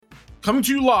coming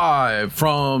to you live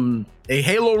from a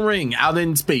Halo ring out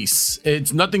in space.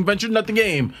 It's Nothing Venture, Nothing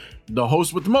Game. The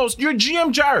host with the most, your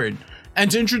GM Jared.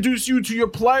 And to introduce you to your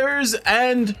players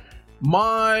and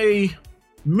my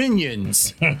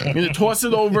minions, I'm going to toss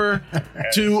it over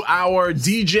to our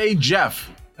DJ Jeff.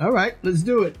 All right, let's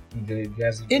do it.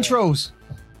 Intros.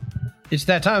 It's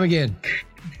that time again.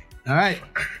 All right.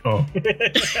 Oh.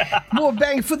 More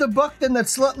bang for the buck than that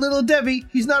slut little Debbie.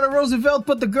 He's not a Roosevelt,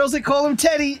 but the girls they call him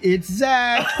Teddy. It's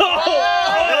Zach.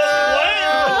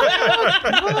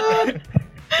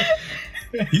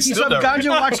 He's up ganja,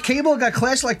 watch cable, got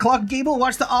clash like Clark Gable,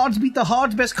 watch the odds, beat the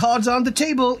odds, best cards on the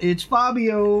table. It's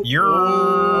Fabio. What's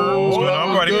going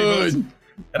on, buddy? Good.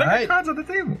 And I got cards on the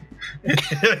table.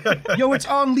 Yo, it's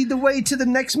on, lead the way to the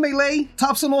next melee.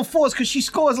 Tops on all fours because she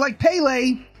scores like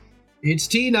Pele. It's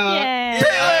Tina.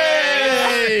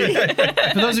 Hey!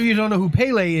 For those of you who don't know who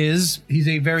Pele is, he's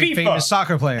a very famous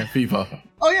soccer player. FIFA.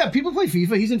 Oh yeah, people play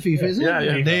FIFA. He's in FIFA, isn't he?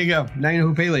 Yeah. There you go. Now you know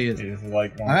who Pele is. He's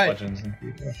like one All right. of the legends in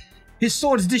FIFA. His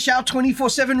swords dish out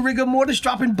 24/7 rigor mortis,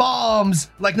 dropping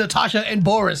bombs like Natasha and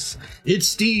Boris. It's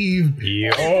Steve.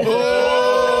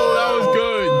 Oh, that was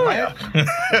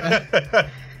good.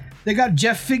 They got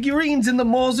Jeff figurines in the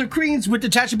malls of Queens with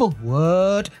detachable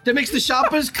what that makes the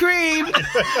shoppers cream. It's me.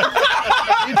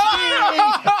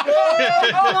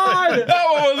 That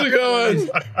one was a good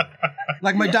one.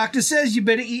 Like my doctor says, you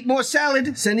better eat more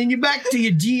salad. Sending you back to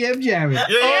your GM Jared. That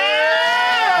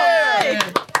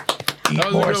was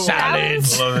a good one.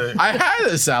 Salads. Love it. I had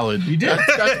a salad. You did?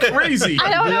 That's crazy. I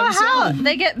don't know have how salad.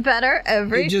 they get better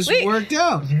every It just week. worked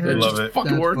out. It love just it.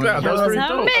 fucking That's worked out. That was funny. pretty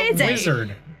dope. Amazing.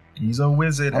 Wizard. He's a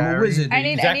wizard. I'm a Harry. wizard. I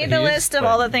need the list of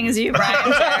all the things you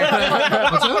Brian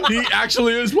said. He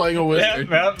actually is playing a wizard.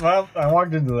 Well, I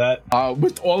walked into that.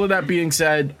 With all of that being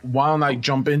said, why don't I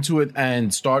jump into it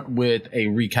and start with a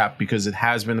recap because it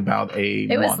has been about a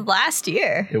It was month. last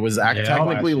year. It was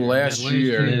technically last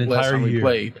year, last time we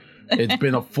played. It's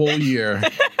been a full year.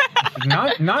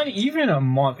 Not even a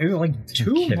month. It was like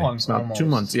 2 months. About almost. 2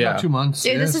 months, yeah. 2 months.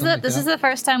 Dude, yeah, this is something like this that. is the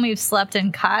first time we've slept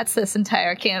in cots this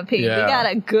entire campaign. Yeah. We got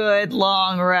a good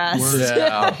long rest.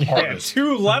 Yeah. Yeah,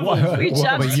 2 levels. We Woke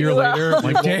up jumped a year 2 later.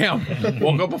 levels. Like, damn.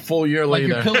 Woke up a full year Like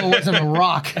your later. pillow wasn't a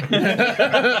rock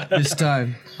this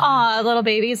time. Aw, little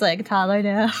baby's like a toddler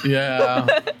now. Yeah.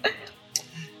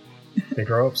 They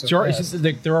grow up so It's just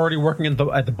like they're already working at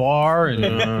the bar, and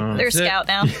They're a scout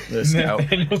now. The scout.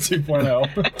 Daniel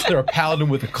 2.0. they're a paladin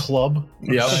with a club.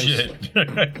 Yep. Shit.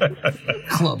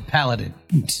 Club Paladin.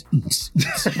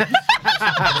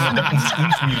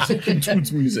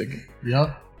 Tunes music.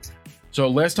 Yep. So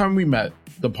last time we met,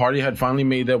 the party had finally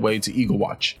made their way to Eagle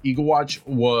Watch. Eagle Watch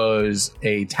was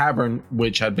a tavern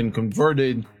which had been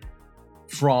converted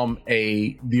from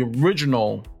the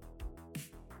original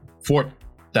fort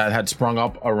that had sprung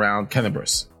up around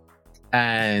Kennebrus.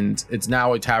 And it's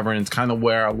now a tavern. It's kind of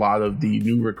where a lot of the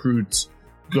new recruits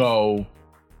go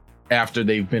after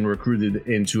they've been recruited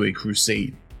into a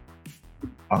crusade.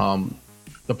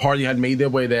 The party had made their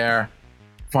way there,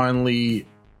 finally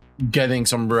getting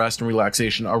some rest and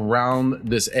relaxation around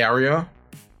this area.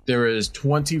 There is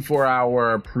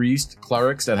 24-hour priest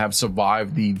clerics that have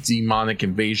survived the demonic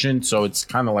invasion, so it's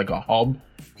kind of like a hub.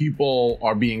 People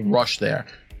are being rushed there.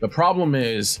 The problem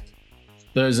is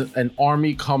there's an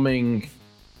army coming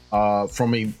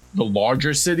from the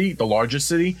largest city. The largest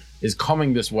city is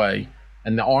coming this way,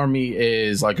 and the army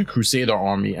is like a crusader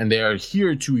army, and they are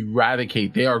here to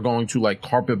eradicate. They are going to like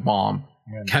carpet bomb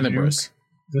Kennebrus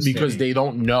because they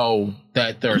don't know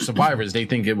that they're survivors. They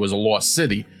think it was a lost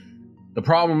city. The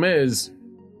problem is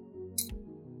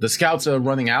the scouts are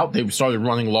running out. They've started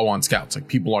running low on scouts. Like,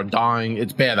 people are dying.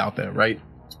 It's bad out there, right?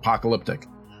 It's apocalyptic.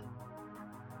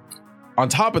 On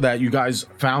top of that, you guys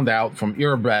found out from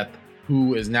Irabeth,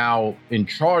 who is now in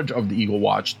charge of the Eagle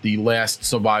Watch, the last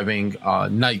surviving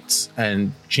knights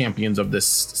and champions of this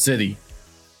city,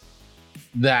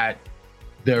 that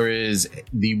there is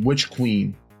the Witch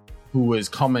Queen who is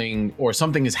coming, or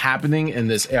something is happening in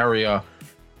this area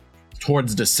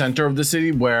towards the center of the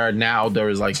city, where now there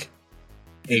is like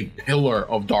a pillar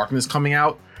of darkness coming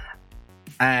out,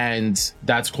 and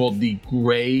that's called the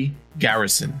Gray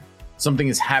Garrison. Something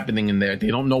is happening in there. They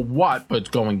don't know what, but it's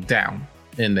going down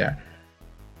in there.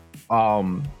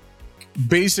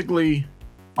 Basically,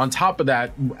 on top of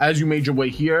that, as you made your way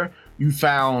here, you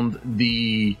found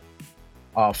the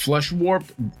flesh warp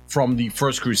from the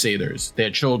first Crusaders. Their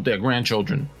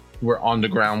grandchildren were on the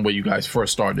ground where you guys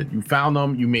first started. You found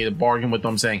them. You made a bargain with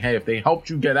them, saying, "Hey, if they helped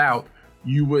you get out,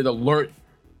 you would alert.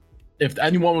 If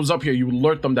anyone was up here, you would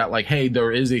alert them that, like, hey,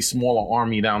 there is a smaller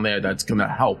army down there that's gonna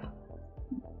help."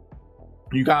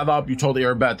 You got up, you told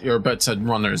Erebet said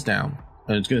runners down.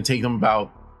 And it's going to take them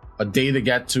about a day to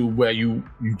get to where you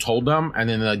told them, and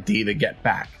then a day to get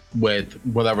back with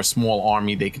whatever small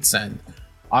army they could send.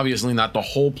 Obviously not the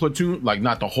whole platoon, like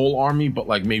not the whole army, but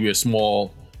like maybe a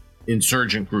small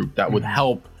insurgent group that would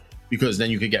help, because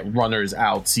then you could get runners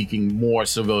out seeking more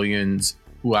civilians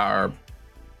who are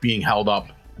being held up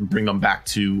and bring them back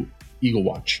to Eagle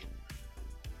Watch.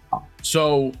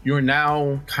 So you're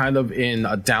now kind of in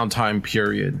a downtime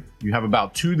period. You have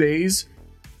about 2 days.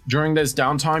 During this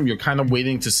downtime, you're kind of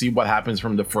waiting to see what happens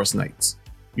from the first knights.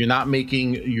 You're not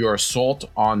making your assault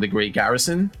on the Great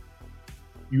Garrison.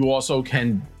 You also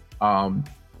can,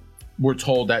 we're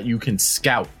told that you can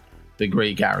scout the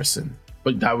Great Garrison,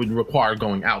 but that would require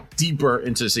going out deeper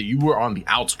into the city. You were on the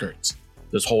outskirts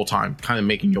this whole time, kind of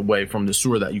making your way from the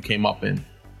sewer that you came up in.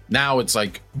 Now it's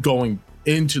like going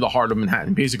into the heart of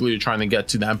Manhattan. Basically, you're trying to get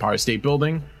to the Empire State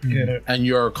Building, and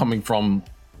you're coming from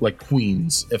like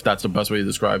Queens, if that's the best way to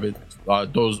describe it.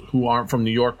 Those who aren't from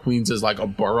New York, Queens is like a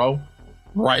borough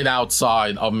right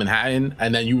outside of Manhattan,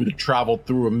 and then you would travel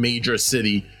through a major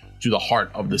city to the heart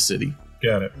of the city.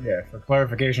 Got it. Yeah, for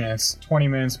clarification, it's 20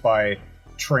 minutes by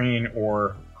train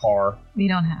or car. We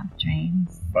don't have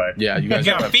trains. But Yeah, you guys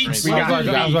got have feet. trains. We got- I was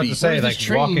about to What say, are like these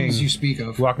trains walking, you speak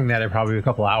of? walking that in probably a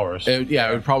couple hours. It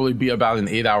would probably be about an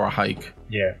 8-hour hike.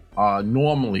 yeah,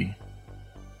 Normally,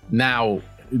 now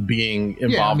being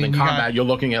involved in you combat, you're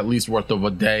looking at least worth of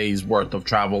a day's worth of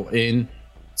travel in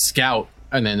scout,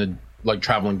 and then like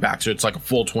traveling back. So it's like a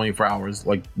full 24 hours,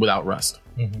 like without rest.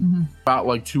 About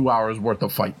like 2 hours worth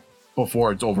of fight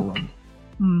before it's overrun.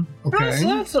 Okay.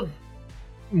 that's a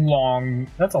long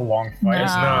fight. No.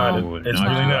 It's not. Ooh, It's no,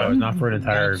 really not. not for an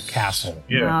entire castle.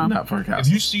 Yeah. Not for a If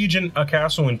castle. you siege a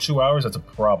castle in 2 hours, that's a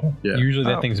problem. Yeah. Usually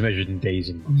that thing's measured in days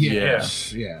and months.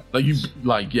 Yes. Yeah.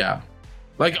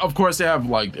 Like of course they have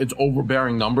like it's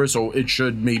overbearing numbers, so it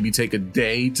should maybe take a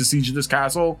day to siege this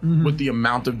castle with the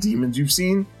amount of demons you've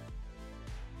seen.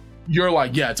 You're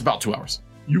like, yeah, it's about 2 hours.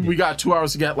 We got 2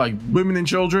 hours to get like women and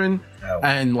children Ow.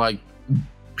 and like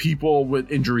people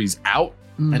with injuries out,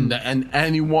 and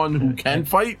anyone who can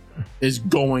fight is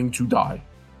going to die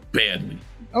badly.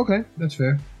 Okay, that's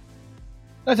fair.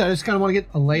 I just kind of want to get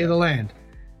a lay of the land.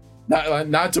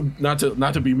 Not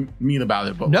to be mean about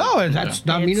it, but No, that's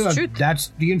not me. It's truth.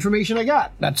 That's the information I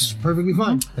got. That's perfectly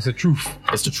fine. That's the truth.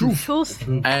 it's the truth. Truth.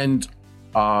 And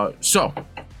so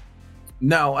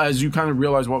now, as you kind of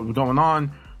realize what was going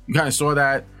on, you kind of saw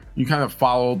that, you kind of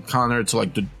followed Connor to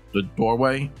like the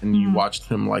doorway, and you watched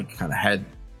him like kind of head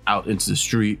out into the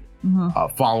street,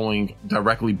 following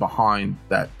directly behind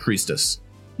that priestess.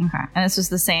 Okay. And this was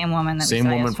the same woman that Same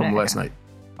we saw woman from yesterday.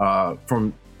 last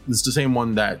night. It's the same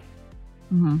one that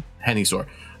Henny saw.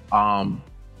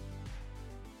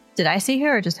 Did I see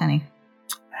her or just Henny?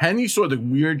 Henny saw the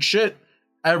weird shit.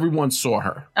 Everyone saw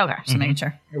her. Okay, just making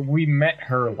sure. we met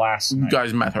her last You night.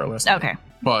 guys met her last night. Okay.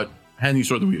 But Henny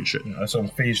saw the weird shit. I saw him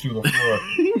phase through the floor.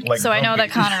 Like So I know that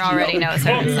Gumby. Connor already knows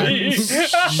her.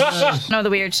 I know the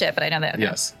weird shit, but I know that. Okay.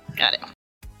 Yes. Got it.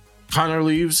 Connor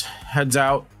leaves, heads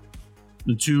out.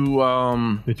 The two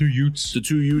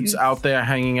Utes out there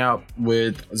hanging out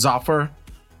with Zafar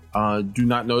do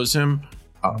not notice him.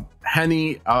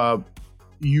 Henny,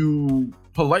 you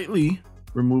politely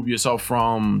remove yourself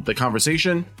from the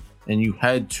conversation and you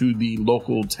head to the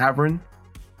local tavern.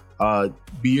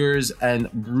 Beers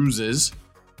and bruises.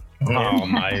 Oh,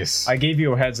 nice. I gave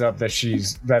you a heads up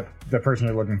that the person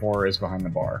you're looking for is behind the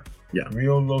bar.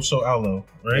 Rio Loso Alo,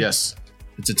 right? Yes,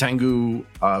 it's a Tengu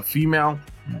female.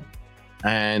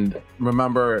 And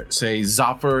remember, say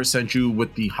Zafar sent you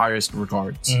with the highest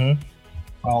regards.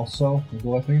 Also, what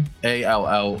do I think?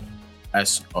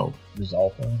 ALLSO. Is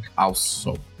Alpha.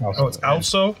 Also. Oh, it's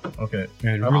Also? Okay.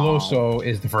 And Riloso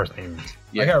is the first name.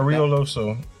 I got Rio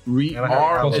Loso. Re- And I have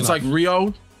R, it's like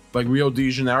Rio de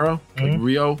Janeiro, like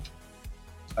Rio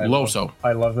I Loso.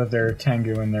 I love that they're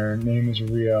Tengu and their name is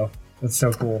Rio. That's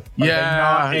so cool. Are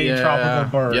Yeah, they not a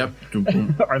tropical bird? Yep. Boom,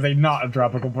 boom. Are they not a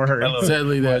tropical bird? Hello.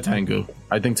 Sadly, they're Tengu.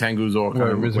 I think Tengu's all kind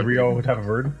of. Was Rio a type of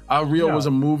bird? Rio No. was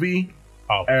a movie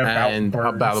and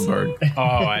birds. about a bird. Oh,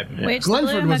 I Which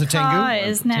Glenford the was a macaw Tengu.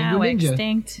 is Tengu now ninja.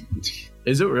 extinct.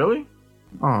 Is it really?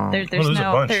 Oh, There's there's a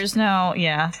bunch.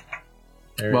 yeah.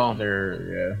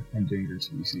 They're endangered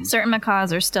species. Certain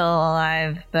macaws are still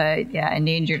alive, but yeah,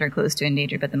 endangered or close to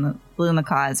endangered. But the blue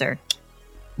macaws are.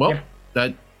 well,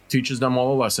 that teaches them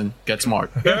all a lesson. Get smart.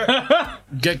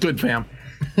 Get good, fam.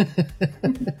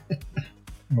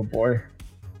 Oh boy.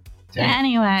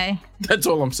 Anyway. That's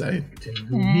all I'm saying.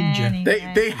 Ninja.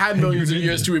 Anyway. They had millions of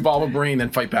years to evolve a brain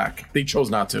and fight back. They chose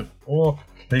not to. Well,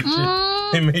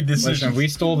 They made decisions. Listen, we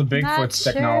stole the Bigfoot's Not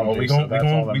sure. technology. we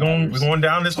going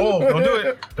down this hole. Don't do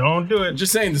it. Don't do it.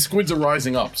 Just saying, the squids are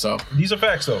rising up. So These are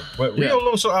facts though. But Yeah. Rio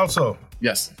Loso also.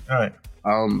 yes. All right.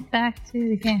 Back to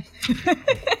the game.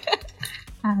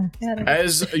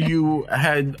 As you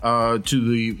head to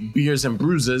the Beers and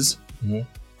Bruises,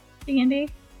 D&D?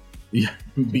 yeah,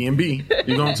 B&B.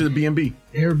 You're going to the B&B.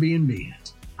 Airbnb.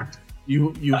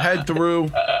 You head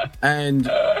through, and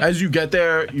as you get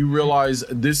there, you realize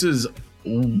this is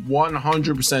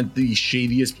 100% the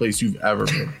shadiest place you've ever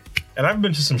been. And I've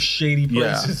been to some shady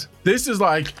Yeah, places. this is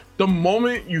like the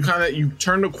moment you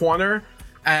turn the corner,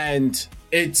 and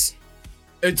it's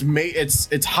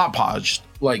hodgepodge,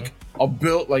 like a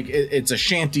built, like it's a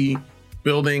shanty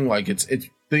building, like it's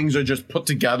things are just put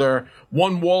together.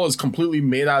 One wall is completely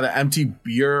made out of empty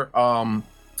beer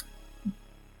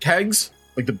kegs,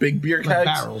 like the big beer kegs,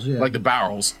 barrels, yeah. like the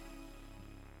barrels.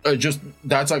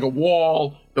 That's like a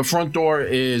wall. The front door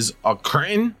is a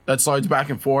curtain that slides back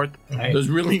and forth. Right. There's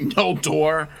really no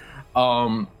door,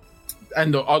 and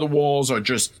the other walls are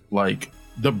just like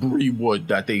debris wood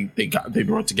that they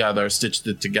brought together, stitched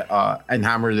it together, and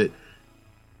hammered it.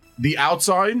 The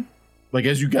outside, like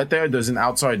as you get there, there's an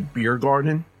outside beer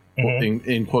garden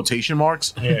in quotation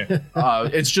marks. Yeah.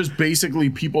 It's just basically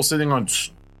people sitting on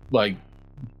like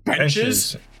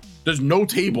benches. There's no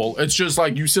table. It's just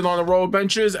like you sit on a row of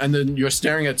benches, and then you're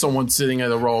staring at someone sitting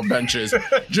at a row of benches,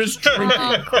 just drinking.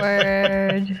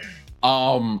 Awkward.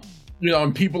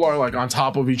 And people are like on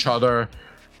top of each other.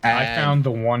 And I found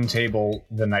the one table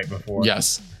the night before.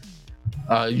 yes.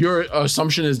 Your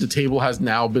assumption is the table has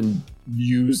now been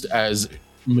used as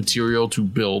material to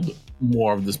build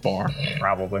more of this bar.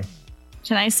 Probably.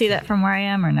 Can I see that from where I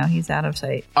am, or no? He's out of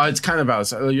sight. It's kind of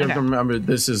outside. You have Okay. to remember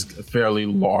this is a fairly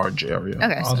large area. Okay.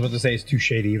 I was about to say it's too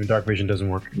shady. Even dark vision doesn't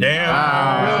work.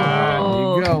 Damn.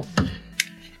 There you go.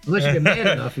 Unless you get mad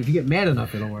enough. If you get mad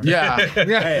enough, it'll work. Yeah.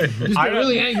 Yeah. Just get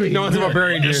really angry. No one's a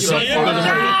barbarian here. So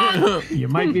You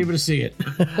might be able to see it.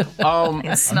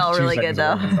 It smells really good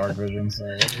though. Dark vision, so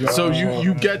let's go. So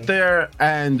you get there,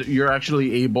 and you're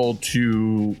actually able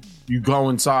to go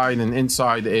inside, and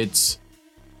inside it's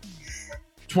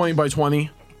 20 by 20.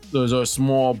 There's a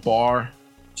small bar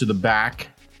to the back,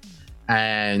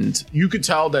 and you could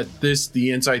tell that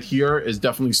the inside here is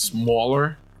definitely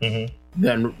smaller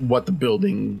than what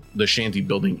the shanty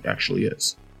building actually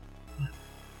is.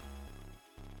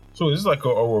 So it's like a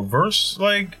reverse,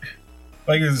 like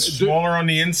it's smaller on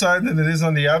the inside than it is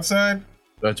on the outside.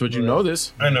 That's what you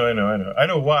notice. I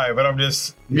know why, but I'm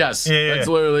just Yes, Yeah. it's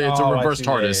literally a I reverse see.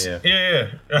 TARDIS. Yeah.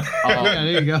 yeah. Yeah,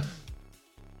 there you go.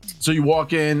 So you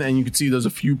walk in, and you can see there's a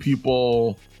few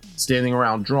people standing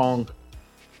around drunk.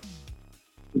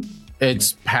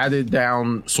 It's padded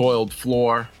down, soiled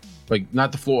floor. Like,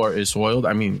 not the floor is soiled.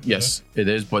 I mean, yes, it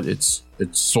is, but it's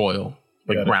soil,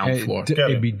 like Got it. ground floor.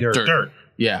 It'd be dirt. Dirt.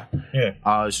 Yeah. Yeah.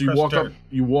 So you Crushed walk up. dirt.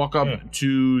 You walk up Yeah.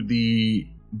 to the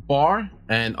bar,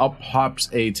 and up hops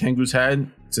a Tengu's head.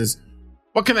 It says,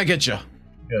 "What can I get you?"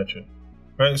 Gotcha.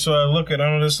 Right. So I look at.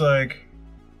 I'm just like,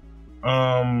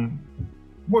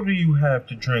 what do you have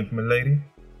to drink, milady?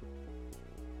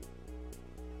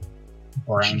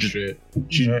 brown shit.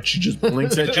 She just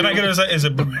blinks at you. Can I get a? Is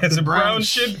it brown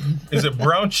shit? Is it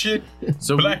brown shit?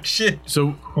 So Black shit?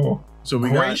 So Oh, we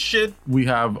gray shit? we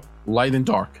have light and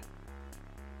dark.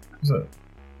 So,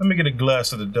 let me get a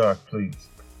glass of the dark, please.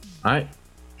 All right.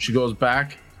 She goes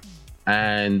back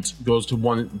and goes to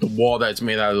the wall that's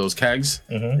made out of those kegs,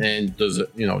 and does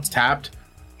it. It's tapped.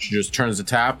 She just turns the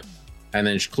tap, and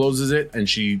then she closes it, and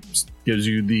she gives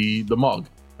you the mug.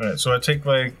 All right. So I take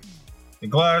like the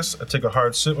glass. I take a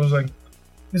hard sip. I was like,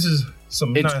 this is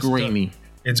some. It's nice grainy. stuff.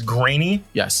 It's grainy.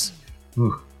 Yes.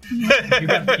 You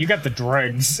got the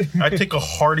dregs. I take a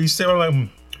hearty sip. I'm like,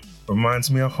 reminds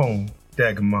me of home,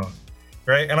 Dagmar.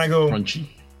 Right, and I go Crunchy.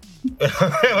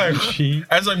 like,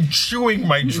 as I'm chewing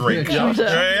my drink.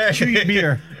 Yeah. Chew your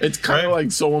beer. It's kind of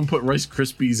like someone put Rice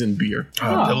Krispies in beer.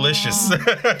 Oh, delicious.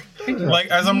 Like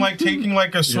as I'm like taking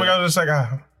like a swig, I was just like,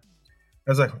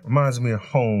 it's like reminds me of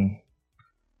home.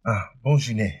 Bon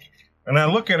journée. And I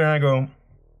look at it and I go,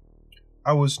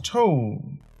 I was told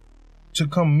to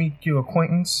come meet your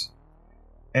acquaintance,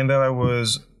 and that I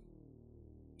was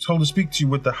told to speak to you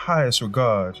with the highest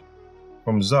regard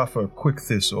from Zafar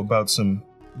Quickthistle about some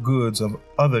goods of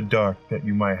other dark that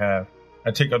you might have.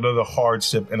 I take another hard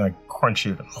sip and I crunch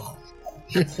it.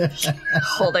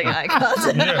 Holding eye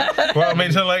contact. Yeah. Well, I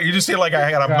mean, so like you just see like I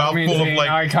got a mouthful of eye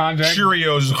like contact.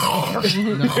 Cheerios.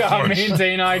 Gotta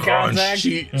maintain eye contact.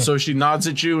 So she nods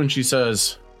at you and she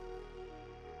says,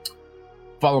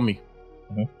 "Follow me."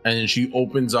 And then she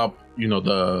opens up,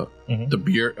 the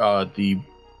beer, the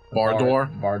bar door.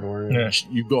 Bar door. Yeah.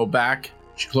 You go back,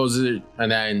 she closes it,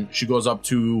 and then she goes up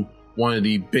to one of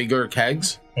the bigger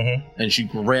kegs, and she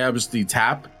grabs the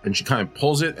tap, and she kind of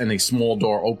pulls it, and a small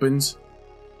door opens,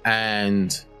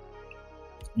 and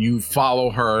you follow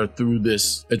her through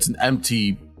this. It's an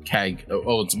empty keg.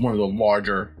 Oh, it's one of the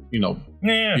larger,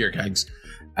 beer kegs,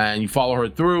 and you follow her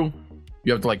through.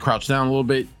 You have to like crouch down a little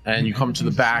bit, and you come to the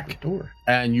back,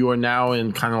 and you are now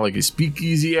in kind of like a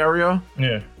speakeasy area.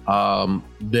 Yeah.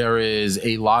 There is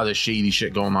a lot of shady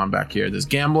shit going on back here. There's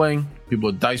gambling, people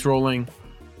with dice rolling.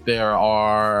 There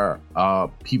are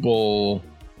people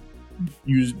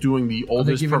doing the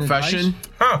oldest giving profession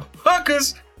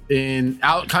Hookers. kind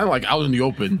of like out in the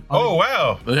open. Oh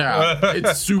wow. Yeah,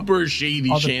 it's super shady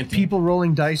Are the shanty. people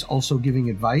rolling dice also giving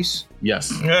advice?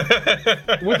 Yes.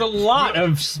 With a lot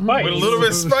of spice. With a little bit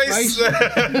of spice.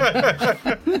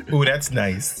 Ooh, that's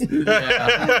nice.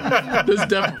 Yeah. There's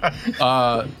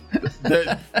definitely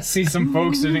See some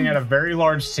folks sitting at a very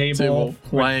large table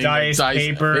playing with dice,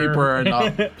 paper.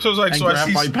 and, So it's like, and so I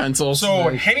see. graphite pencils. So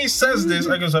when Henny says this,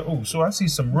 I goes like, "Oh, so I see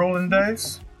some rolling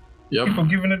dice. Yep. People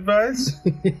giving advice.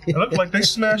 It look like they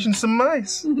smashing some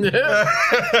mice."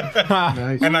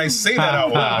 Nice. And I say that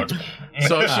out loud.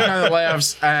 So she kind of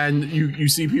laughs, and you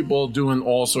see people doing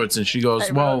all sorts, and she goes,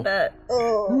 I "Well, wrote that.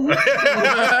 Oh.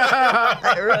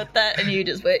 I wrote that, and you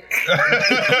just wait.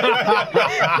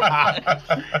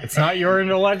 It's not your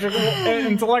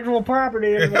intellectual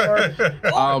property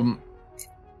anymore.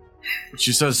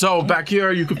 She says, so back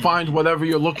here you can find whatever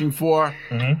you're looking for.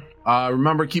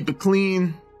 Remember, keep it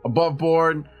clean, above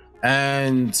board,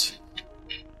 and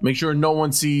make sure no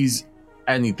one sees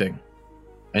anything."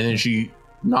 And then she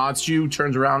nods to you,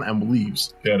 turns around, and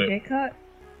leaves. Got it. Get caught.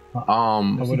 I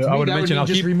would have mentioned I'll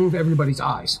just keep. remove everybody's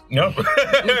eyes. Nope.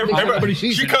 Everybody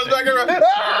sees She it. comes back around.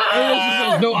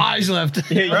 There's no eyes left.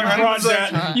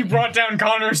 You brought down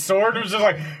Connor's sword and was just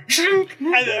like, shink,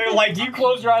 and then, like you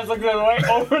closed your eyes, looked the other way,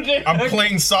 opened it. I'm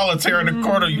playing solitaire in the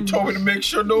corner. You told me to make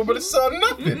sure nobody saw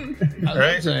nothing.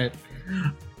 Right? That's it.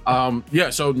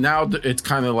 Yeah, so now it's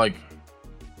kind of like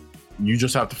you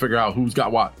just have to figure out who's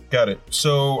got what. Got it.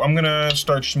 So I'm gonna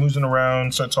start schmoozing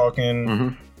around, start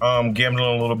talking, gambling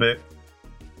a little bit.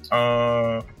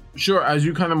 Sure, as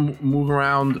you kind of move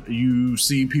around, you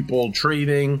see people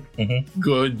trading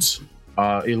goods,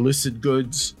 illicit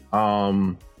goods.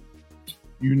 You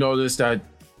notice that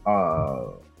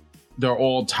there are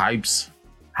all types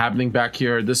happening back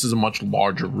here. This is a much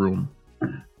larger room.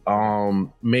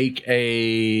 Make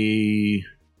a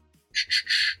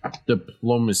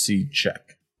diplomacy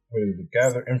check. Ready to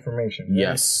gather information. Right?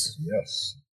 Yes.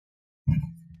 Yes.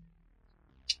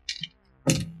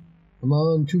 Come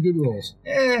on, 2 good rolls.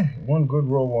 One good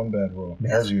roll, one bad roll,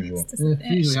 as usual.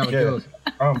 Usually how it Yeah. goes.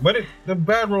 But the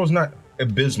bad roll is not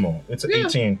abysmal. It's an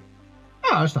 18.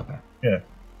 Oh, that's not bad. Yeah.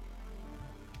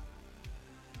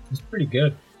 It's pretty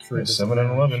good. It's 7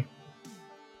 and 11.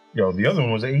 Yo, the other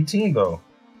one was 18 though.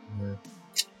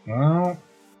 Well,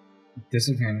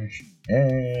 disadvantage.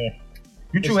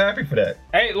 You're too happy for that.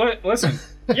 Hey, listen.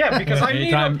 Yeah, because I made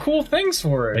Anytime- up cool things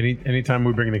for it. Anytime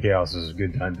we bring in the chaos is a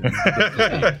good time.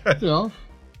 You know,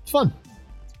 it's fun.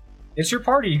 It's your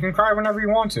party. You can cry whenever you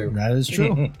want to. That is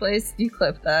true. Please, you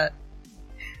clip that.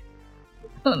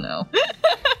 Oh no.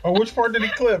 Oh, which part did he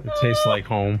clip? It tastes like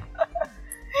home.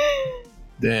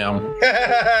 Damn.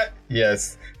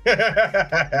 Yes.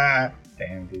 Damn,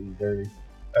 dude, dirty.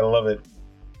 I love it.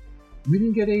 We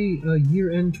didn't get a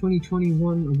year-end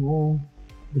 2021 of all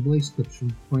the Blaze clips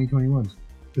from 2021s.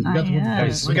 We got the one yeah.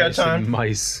 from We got time.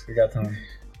 Mice. We got time.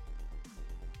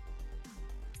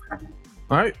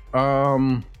 All right.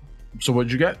 So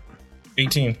what'd you get?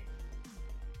 18.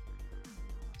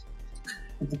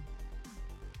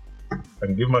 I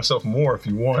can give myself more if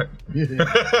you want.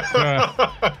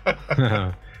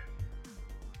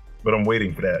 But I'm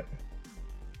waiting for that.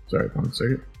 Sorry, 1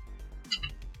 second.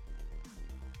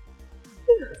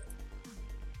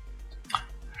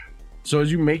 So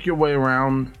as you make your way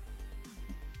around,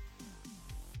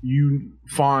 you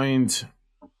find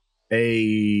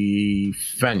a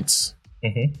fence.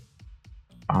 Mhm.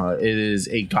 It is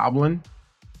a goblin,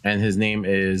 and his name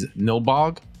is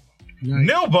Nilbog. Nice.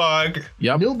 Nilbog.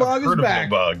 Yep. Nilbog Heard is of back.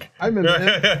 Nilbog. I remember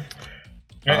him.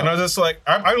 And I was just like,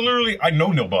 I know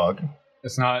Nilbog,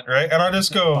 It's not. right? And I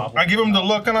just go, I give him the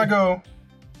look and I go,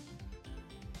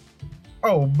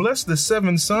 oh, bless the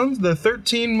 7 suns, the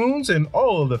 13 moons, and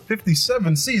all of the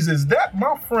 57 seas. Is that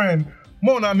my friend,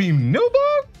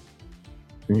 Nilbog?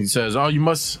 And he says, "Oh, you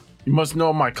must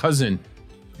know my cousin,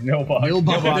 Nilbog.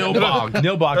 Nilbog.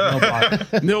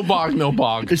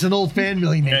 Nilbog. It's an old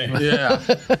family name. Yeah.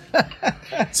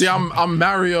 See, I'm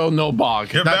Mario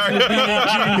Nilbog. You're That's Mario-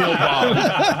 Luigi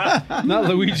Nilbog. Not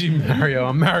Luigi Mario.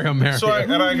 I'm Mario Mario. So I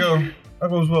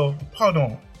goes, well,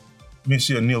 pardon,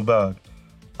 Monsieur Nilbog.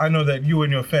 I know that you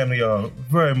and your family are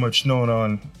very much known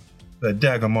on the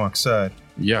Daggermark side.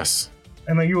 Yes.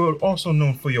 And you are also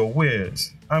known for your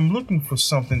wares. I'm looking for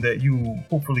something that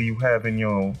hopefully you have in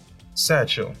your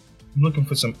satchel. I'm looking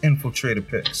for some infiltrator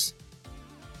picks.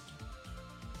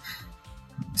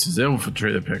 This is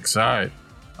infiltrator picks. All right.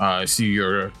 I see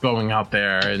you're going out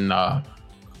there and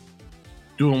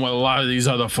doing what a lot of these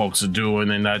other folks are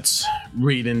doing, and that's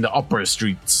raiding the upper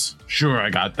streets. Sure, I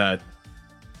got that.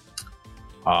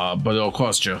 But it'll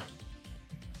cost you.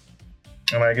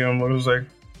 And I give him what it was like,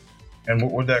 and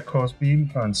what would that cost be,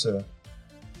 kind sir?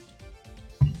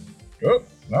 Oh,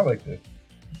 not like that.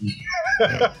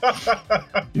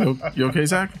 You okay,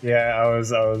 Zach? Yeah, I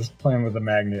was playing with the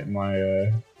magnet in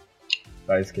my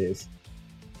dice case.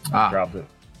 Dropped it.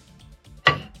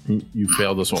 You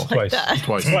failed us all. Twice.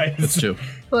 Twice. Twice. That's two.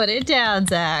 Put it down,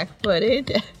 Zach. Put it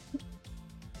down.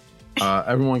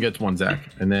 Everyone gets one Zach,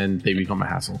 and then they become a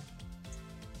hassle.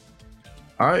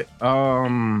 All right.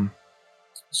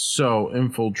 So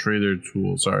infiltrator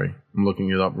tool. Sorry, I'm looking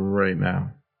it up right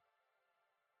now.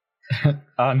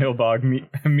 Nilbog,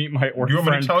 meet my orc Do you want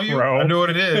me friend to tell you? Pro. I know what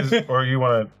it is, or you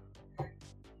want to?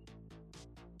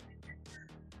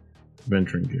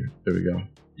 Venturing gear. There we go.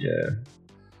 Yeah.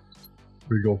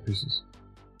 3 gold pieces.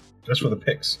 That's for the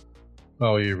picks.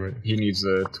 Oh, you're right. He needs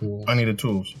the tools. I needed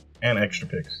tools and extra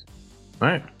picks. All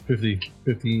right. 50,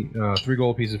 3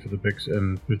 gold pieces for the picks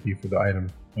and 50 for the item.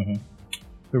 Mm-hmm.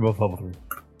 They're both level 3.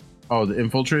 Oh, the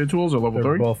infiltrator tools are level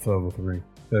They're 3. both level 3.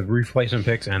 The replacement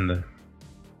picks and the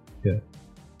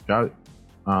Got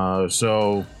it.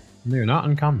 So they're not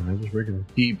uncommon. They're just regular.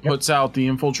 he puts out the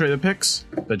infiltrator picks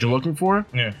that you're looking for,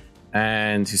 Yeah.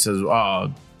 and he says,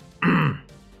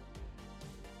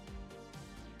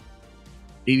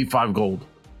 85 gold.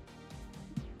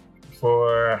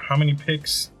 For how many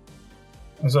picks?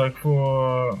 I was like,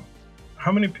 for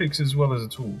how many picks as well as the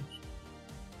tools?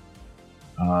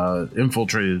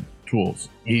 Infiltrated tools.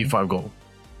 85 gold.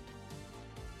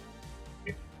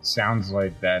 Sounds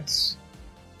like that's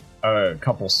a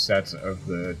couple sets of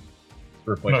the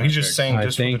replacement. No, he's just picks. saying I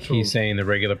just for think the tools. he's saying the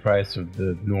regular price of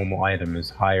the normal item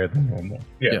is higher than normal.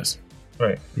 Yeah. Yes.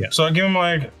 Right. Yeah. So I give him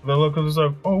like the look of this,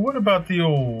 like, oh, what about the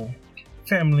old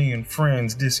family and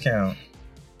friends discount?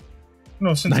 You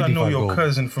know, since I know 95 your gold.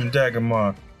 cousin from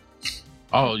Daggermark.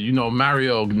 Oh, you know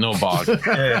Mario Nobog.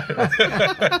 Yeah.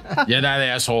 Yeah, that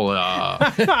asshole.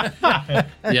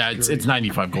 Yeah, it's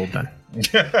 95 gold then.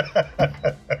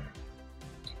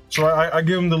 So I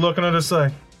give him the look and I just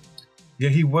like, yeah,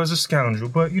 he was a scoundrel,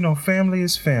 but you know, family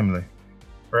is family,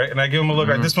 right? And I give him a look.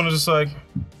 This one is just like,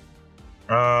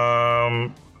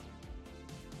 right.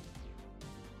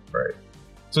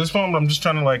 So this one, I'm just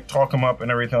trying to like talk him up and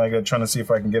everything like that, trying to see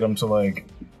if I can get him to like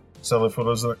sell it for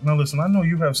those. Like, no, listen, I know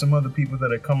you have some other people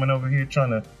that are coming over here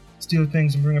trying to steal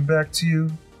things and bring it back to you.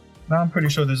 Now I'm pretty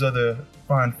sure there's other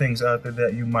fine things out there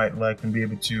that you might like and be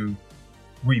able to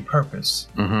repurpose,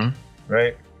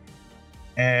 right?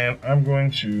 And I'm going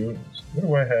to, what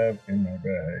do I have in my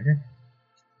bag?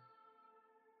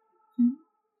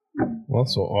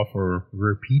 Also offer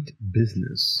repeat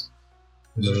business.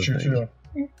 Is it true, too?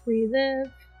 If we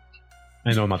live.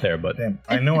 I know I'm not there, but Damn,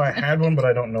 I know I had one, but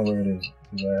I don't know where it is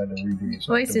because I had to redo it.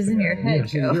 so I Voices can in your figure head,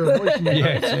 See, Joe. you're a voice in your yeah,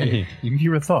 head. hey, you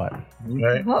hear a thought. it out,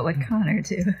 Right? What would Connor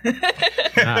do?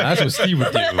 Nah, that's what Steve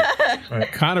would do.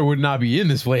 Connor would not be in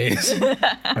this place.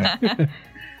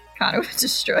 Connor would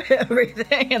destroy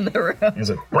everything in the room. He's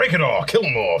like, break it all, kill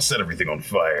them all, set everything on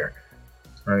fire.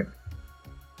 Right.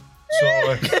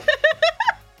 So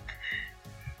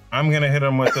I'm gonna hit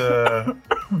him with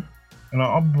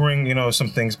I'll bring some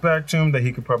things back to him that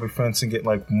he could probably fence and get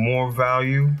like more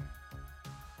value.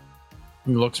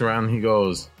 He looks around and he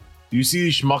goes, "Do you see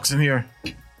these schmucks in here?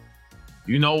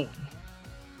 You know,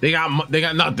 they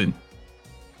got nothing.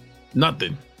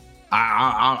 Nothing.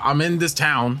 I'm in this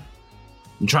town.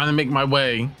 I'm trying to make my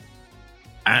way,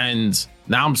 and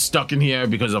now I'm stuck in here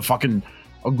because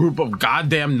a group of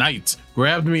goddamn knights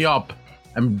grabbed me up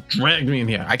and dragged me in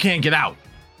here. I can't get out.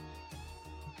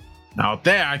 Now out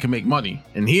there I can make money,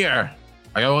 and here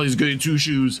I got all these goody two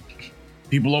shoes.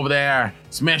 People over there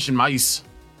smashing mice.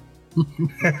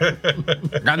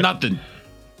 I got nothing.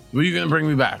 When are you gonna bring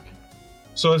me back?"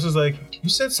 So this is like, you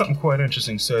said something quite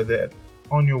interesting, sir, that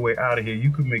on your way out of here, you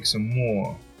could make some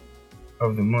more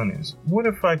of the monies. What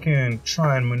if I can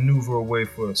try and maneuver a way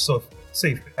for a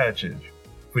safe passage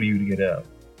for you to get out?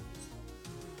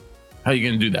 How you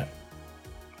gonna do that?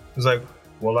 He's like,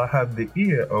 well, I have the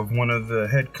ear of one of the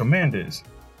head commanders,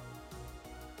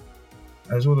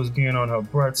 as well as being on her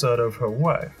bright side of her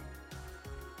wife.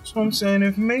 So I'm saying,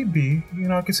 if maybe,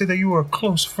 I could say that you were a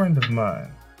close friend of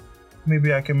mine.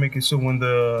 Maybe I can make it so when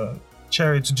the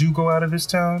chariots do go out of this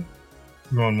town,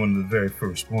 you're on one of the very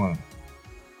first one.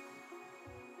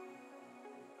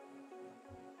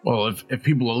 Well, if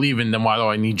people are leaving, then why do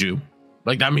I need you?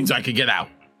 Like, that means I could get out.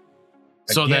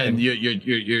 So Again. then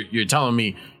you're telling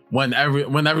me when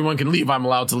everyone can leave, I'm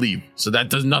allowed to leave. So that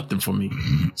does nothing for me.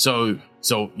 So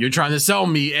you're trying to sell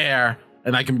me air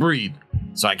and I can breathe.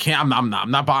 So I can't. I'm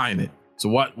not buying it. So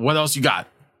what else you got?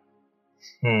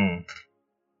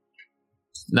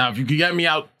 Now, if you could get me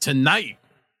out tonight,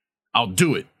 I'll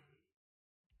do it.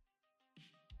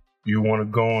 You want to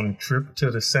go on a trip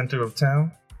to the center of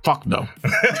town? Fuck no.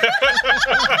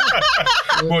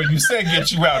 Well, you said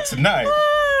get you out tonight.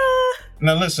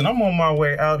 Now listen, I'm on my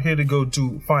way out here to go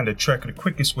find a trek the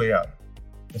quickest way out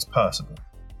as possible.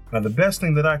 Now the best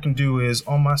thing that I can do is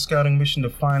on my scouting mission to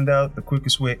find out the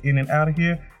quickest way in and out of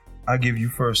here, I'll give you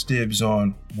first dibs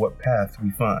on what path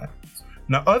we find.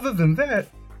 Now other than that,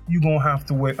 you're gonna have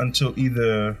to wait until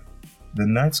either the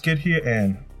knights get here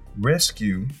and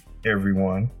rescue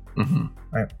everyone,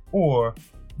 right, or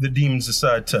the demons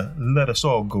decide to let us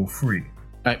all go free.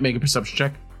 All right, make a perception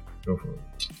check. Go for it.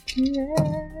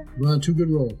 Run 2 good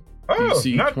rolls. Oh,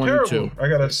 DC not 22. terrible. I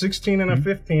got a 16 and a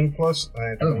 15 plus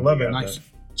 11. Nice.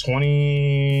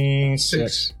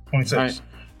 26. 26. All right.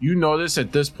 You notice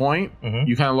at this point, Mhm.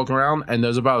 you kind of look around, and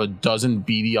there's about a dozen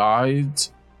beady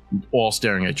eyes all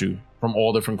staring at you from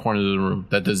all different corners of the room.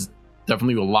 That there's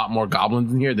definitely a lot more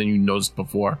goblins in here than you noticed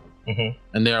before. Mhm.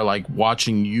 And they're like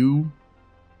watching you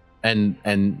and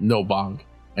Nobog.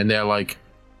 And they're like,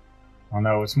 Oh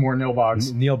no, it's more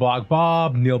Nilbogs. Neil Bog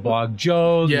Bob, Neil Bog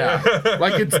Joe. yeah.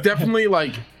 Like it's definitely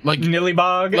like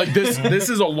Nillybog. like this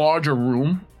is a larger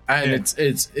room, and it's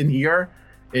in here,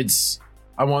 it's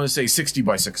I want to say 60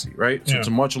 by 60, right? So Yeah. it's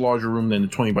a much larger room than the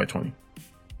 20 by 20.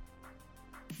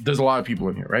 There's a lot of people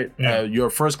in here, right? Yeah. Your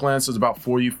first glance is about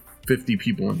 40 50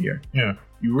 people in here. Yeah.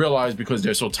 You realize because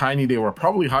they're so tiny, they were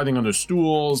probably hiding under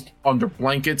stools, under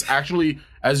blankets. Actually,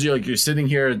 as you're sitting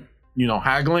here,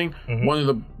 haggling, one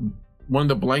of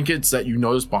the blankets that you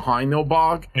notice behind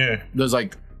Nilbog, Yeah. there's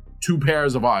like 2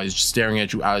 pairs of eyes just staring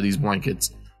at you out of these blankets.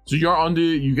 So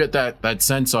you get that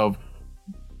sense of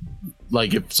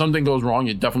like if something goes wrong,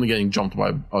 you're definitely getting jumped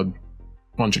by a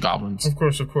bunch of goblins. Of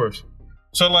course.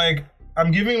 So like, I'm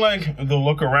giving like the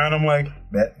look around. I'm like,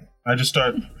 bet. I just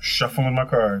start shuffling my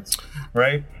cards,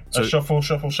 right? I shuffle.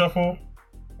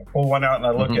 I pull one out and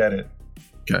I look at it.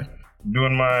 Okay.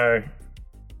 Doing my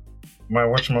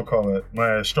whatchamacallit,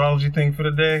 my astrology thing for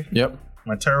the day. Yep.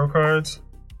 My tarot cards.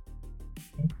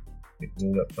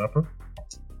 Do that proper.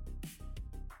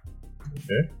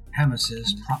 Okay. Hammer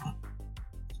says proper.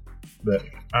 Bet.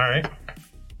 All right.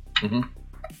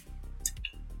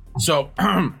 So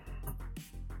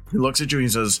he looks at you and he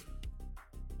says,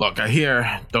 look, I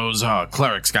hear those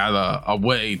clerics got a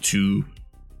way to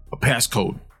a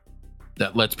passcode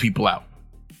that lets people out.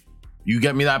 You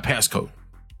get me that passcode.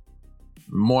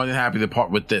 I'm more than happy to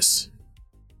part with this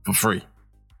for free.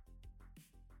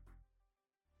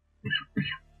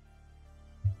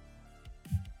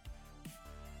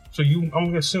 So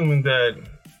I'm assuming that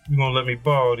you're gonna let me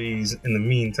borrow these in the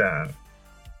meantime.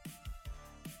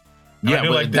 Yeah,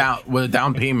 do with, like with a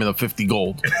down payment of 50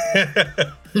 gold.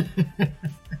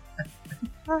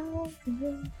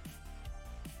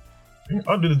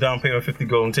 I'll do the down payment of 50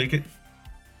 gold and take it.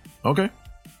 Okay.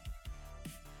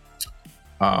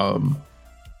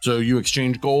 So you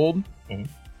exchange gold,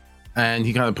 and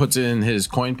he kind of puts it in his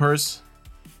coin purse.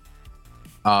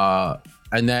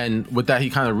 And then with that, he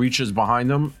kind of reaches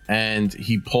behind him and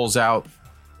he pulls out.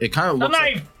 It kind of looks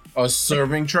like a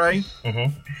serving tray,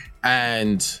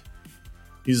 and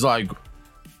he's like,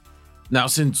 "Now,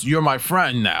 since you're my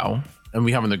friend now, and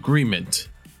we have an agreement,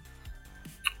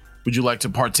 would you like to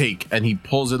partake?" And he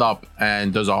pulls it up,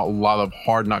 and there's a lot of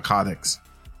hard narcotics.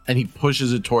 And he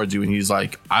pushes it towards you, and he's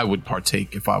like, "I would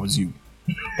partake if I was you."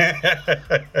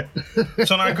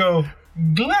 So I go,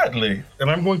 gladly. And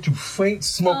I'm going to faint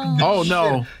smoke. This Oh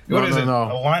no! shit. What is it? A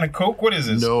No! line of coke? What is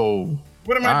this? No!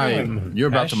 What am I doing? You're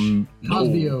about to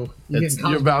Cosbio.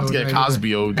 You're about to get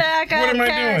Cosbio'd. Backup What am I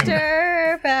doing?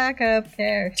 character. Backup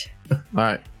character. All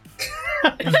right.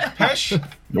 Is it Pesh?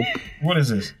 Nope. What is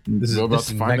this? This is, We're about this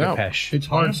to is find Mega out. Pesh. It's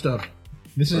hard stuff.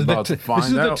 This is We're about to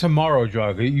find the out. tomorrow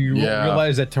drug. You Yeah.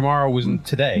 realize that tomorrow wasn't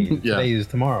today. Yeah. Today is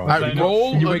tomorrow. I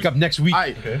roll. You wake up next week.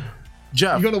 I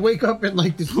Jeff, You're gonna wake up in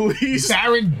like this please,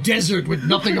 barren desert with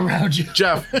nothing around you.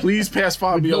 Jeff, please pass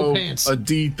Fabio no pants. a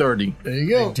D30. There you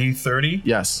go. D30.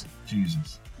 Yes.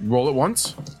 Jesus. Roll it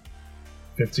once.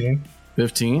 15.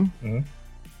 15. Mhm.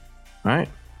 All right.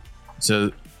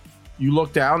 So you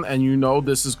look down and you know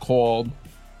this is called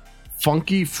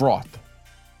Funky Froth.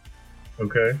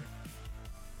 Okay.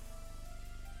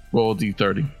 Roll a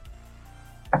D30.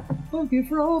 Funky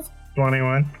froth.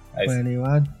 21.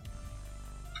 21.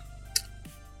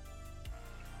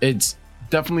 It's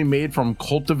definitely made from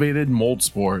cultivated mold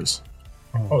spores.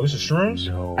 Oh, this is shrooms?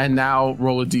 No. And now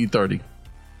roll a D30.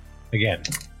 Again.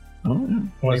 Oh, yeah.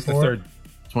 What's the 24. third?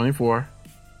 24.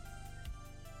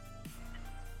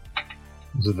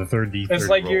 This is the third D30 It's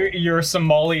like roll. you're a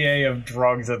sommelier of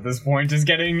drugs at this point, just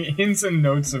getting hints and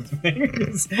notes of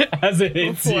things as it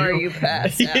hits Before you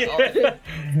pass out. Yeah.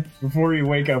 Before you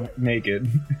wake up naked.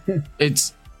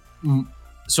 It's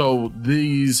so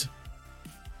these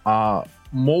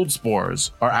mold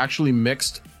spores are actually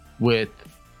mixed with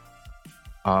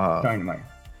Dynamite.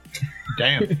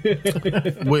 Damn.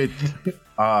 with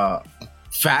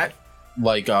fat,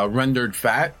 like rendered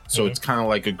fat, so it's kind of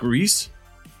like a grease,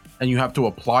 and you have to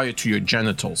apply it to your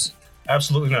genitals.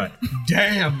 Absolutely not.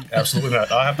 Damn. Absolutely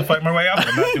not. I'll have to fight my way out.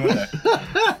 I'm not doing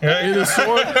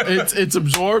that. It's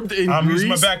absorbed in I'm using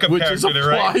my grease, backup which is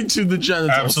character, applied right? to the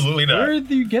genitals. Absolutely not. Where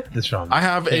do you get this from? I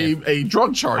have a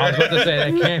drug chart. I was about to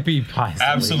say, that can't be possible.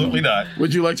 Absolutely not.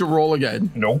 Would you like to roll again?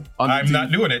 Nope. On the I'm D-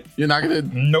 not doing it. You're not gonna.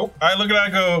 Nope. I look at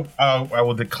it and go, I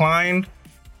will decline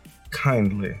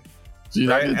kindly. So you're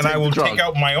not Right? gonna And I will the take drug.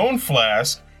 out my own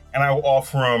flask and I will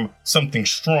offer him something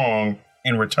strong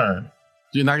in return.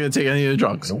 You're not gonna take any of the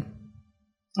drugs. Nope.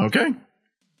 Okay. I'm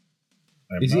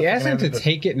Is not he asking gonna to do this.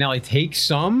 take it now, like take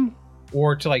some,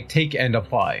 or to like take and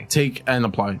apply? Take and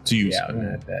apply to use. Yeah,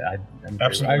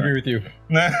 Absolutely I agree not. with you.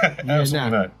 Absolutely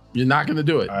nah. not. You're not gonna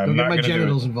do it. I'm Don't not get my gonna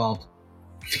genitals do involved. it.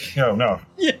 No. Not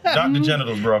the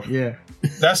genitals, bro. Yeah.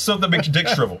 That's something that makes your dick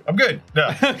shrivel. I'm good. No.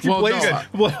 Well, Blaze, no,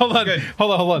 well, hold on, Good.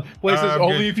 hold on. Blaze says I'm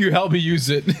only good. if you help me use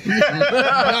it.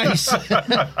 Nice.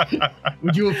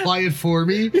 Would you apply it for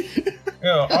me?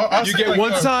 I'll You say, get like,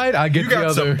 one side, I get You the got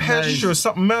other. some pesh or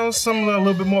something else, something a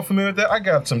little bit more familiar with that. I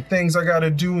got some things I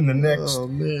gotta do in the next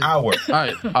man. hour. All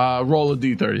right. Roll a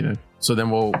d30 then. So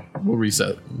then we'll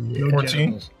reset. No 14.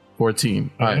 genitals. 14.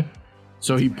 All right.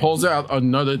 So he pulls out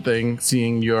another thing,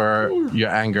 seeing your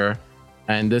anger,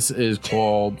 and this is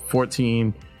called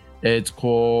 14. It's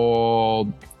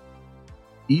called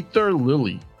Ether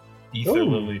Lily. Ether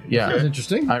Lily. Yeah. That's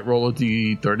interesting. All right. Roll a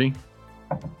d30.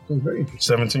 Sounds very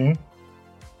interesting. 17.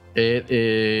 It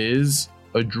is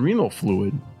adrenal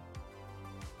fluid.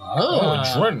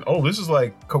 Oh, this is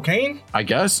like cocaine? I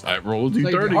guess. I roll a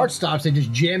Like your d30. heart stops, they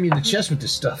just jam you in the chest with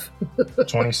this stuff.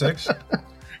 26.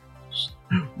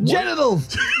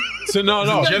 Genitals! So no,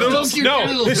 Genitals?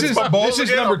 Genitals. This is My balls this is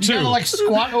again? number You gotta two. like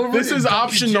squat over This it is and dump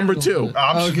option your number genitals. 2.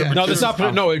 Option Okay. number No, two. this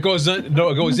option. No, it goes in. No,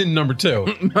 it goes in number two.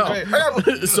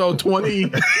 Hey, So 20,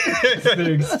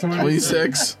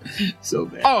 26. So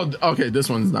bad. Oh, okay. This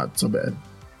one's not so bad.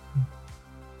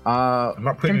 I'm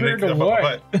not putting Compared it to up what?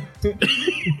 my butt.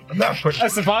 I'm not putting A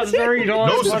suppository? You don't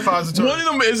no want to- suppository. One of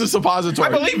them is a suppository.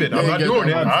 I believe it. I'm Yeah, not you get doing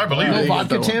it. that one. I believe Yeah, No you it. get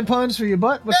vodka that one. tampons for your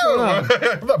butt? What's going on?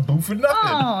 I'm not boofing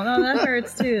nothing. Oh, no, that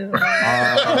hurts too.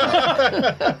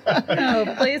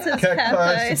 No, places Cacti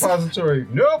cacti. suppository.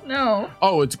 Nope. No.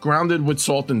 Oh, it's grounded with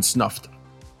salt and snuffed.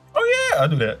 Oh yeah, I'll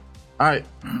do that. All right.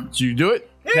 So you do it?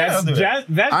 Yeah, I'll do that.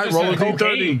 That's I just roll a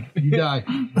cocaine. d30. You die.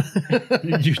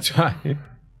 You die.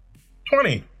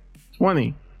 20.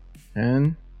 20.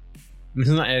 And This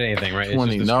is not adding anything, right?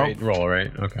 20, It's just a no. straight roll,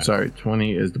 right? Okay. sorry,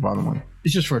 20 is the bottom one.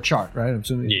 It's just for a chart, right? I'm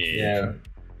assuming. Yeah.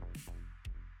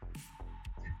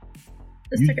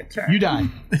 Just take a turn. You die.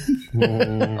 Oh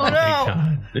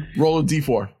no! Roll a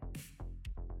d4.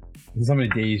 That's how many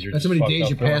days you're. That's how many fucked days up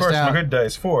you for. Of passed course, my out. good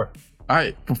dice 4. All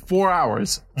right. For 4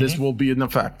 hours, this will be in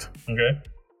effect. Okay.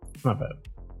 Not bad.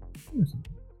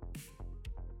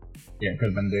 Yeah, it could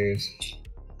have been days.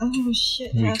 Oh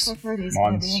shit, Weeks, Jasper Freddy's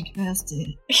months. gonna be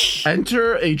incapacitated.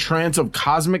 Enter a trance of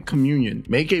cosmic communion.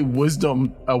 Make a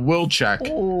will check.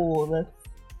 Oh, that's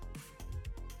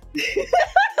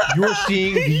You're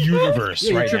seeing the universe Yeah,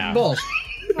 you're right tripping now. balls.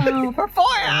 for 4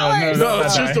 hours. No,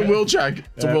 it's just a will check.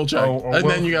 It's a will check. Oh, And will-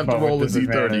 then you have to but roll a with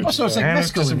disadvantage. d30. Also, it's like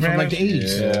Advantage, mescaline from like the 80s.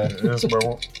 disadvantage? Yeah, yes,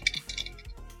 bro.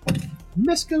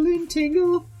 Mescaline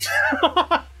tingle.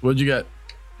 What'd you get?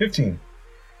 15.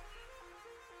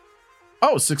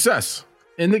 Oh, success.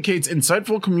 Indicates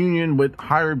insightful communion with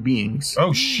higher beings.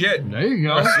 Oh shit. There you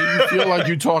go. So you feel like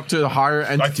you talk to higher I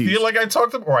entities. feel like I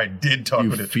talked to him, or I did talk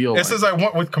You with it. feel It like says I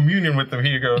went with communion with him.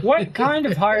 Here you go. What kind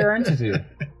of higher entity?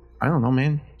 I don't know,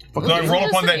 man. So I roll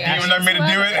up on that Yeah, demon I made to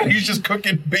do it, and he's just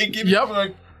cooking bacon. Yep. I'm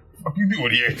like, what you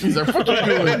doing here? He's like, fuck you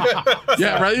doing?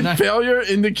 Yeah, right? Failure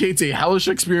indicates a hellish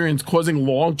experience causing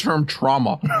long-term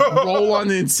trauma. Roll on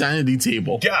the insanity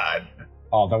table. God.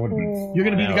 Oh, that would be. You're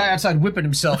gonna be the guy outside whipping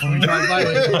himself when we drive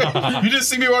by. You just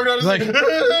see me walking out just like, All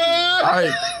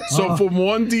right, so for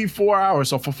 1d4 hours,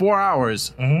 so for 4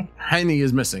 hours, Henny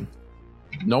is missing.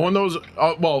 No one knows,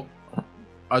 well,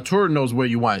 Artur knows where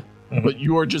you went, but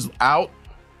you are just out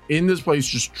in this place,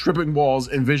 just tripping balls,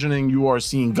 envisioning you are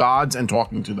seeing gods and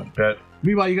talking to them. Bet.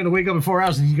 Meanwhile, you're gonna wake up in 4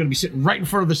 hours and he's gonna be sitting right in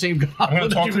front of the same god. I'm gonna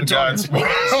talk to the gods.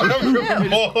 I'm ripping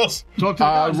balls. Talk to the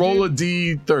gods, Roll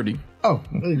dude. a d30. Oh,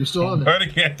 hey, you're still on there. Right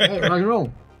again. Hey, rock and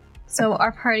roll. So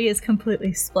our party is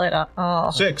completely split up. Oh,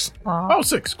 6. Oh,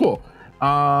 6, cool.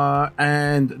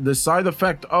 And the side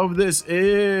effect of this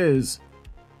is...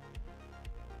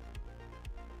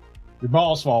 Your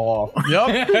balls fall off.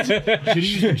 Yep.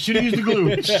 Should have used the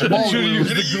glue. Ball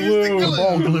glue.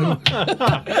 Ball glue.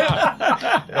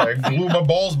 I glue my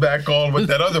balls back on with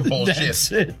that other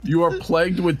bullshit. You are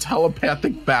plagued with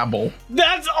telepathic babble.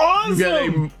 That's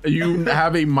awesome. You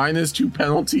have a -2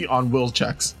 penalty on will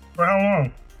checks. For how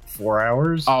long? 4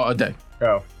 hours. A day.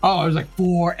 Oh. Oh, I was like,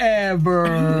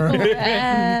 forever.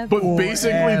 But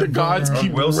basically, the gods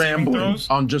keep will saving rambling throws?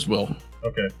 on just will.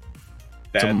 Okay.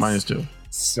 That's So -2.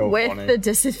 so with funny. the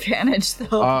disadvantage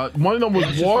though. One of them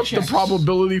was warp the checks.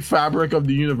 probability fabric of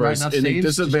the universe Right, not in a saves,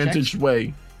 just disadvantaged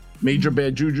way. Major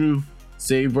bad juju,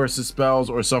 save versus spells,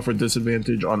 or suffer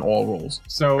disadvantage on all rolls.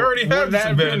 So We already have would that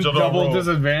have been disadvantage on all double rolls.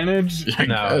 disadvantage?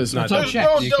 No, it's not. There's no You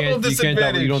double can't, you can't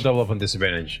disadvantage. you don't double up on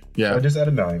disadvantage. Yeah. I just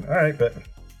added 9. All right, bet.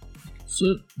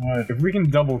 If we can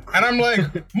double. And I'm like,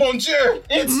 Mon Dieu,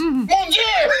 it's Mon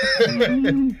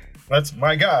Dieu. That's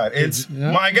my God. It's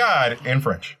my God in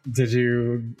French. Did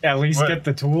you at least What? get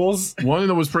the tools? One of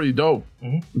them was pretty dope.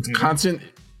 It's constant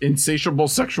insatiable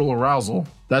sexual arousal.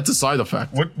 That's a side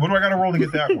effect. What do I got to roll to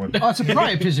get that one? Oh, it's a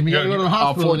priapism. You gotta go to the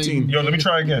hospital. 14. Yo, let me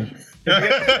try again. Wait,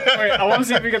 I want to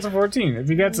see if he gets a 14. If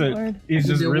he gets it, he's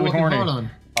just really horny.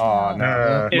 Oh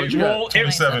no! What'd you get?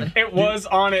 27. It was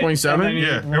on it. 27? and then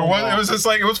Yeah, you rolled it off. was just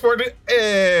like, it was 40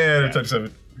 and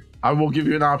 27. I will give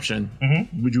you an option.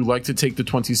 Would you like to take the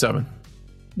 27?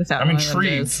 Without I'm knowing what it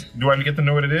intrigued. is. Do I get to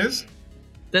know what it is?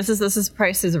 This is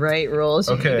Price is Right rules.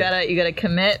 Okay. You gotta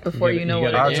commit before you know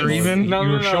what Odds it are is. even? No, You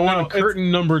no, were no, showing no,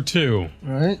 curtain number 2.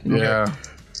 Right? Yeah.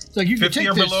 It's like you can 50 take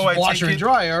or this below, I washer take and it.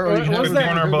 dryer, or you can What have was it. Fifty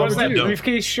on our that? What was bubble, that no.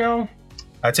 briefcase show?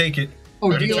 I take it.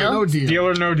 Oh, deal or no deal? Deal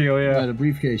or no deal? Right, Yeah. a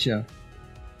briefcase, yeah.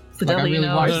 It's the Like, I devil you really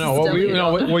know. watched- It's No, the what, devil we, you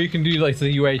no, know. what you can do, like the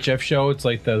UHF show, it's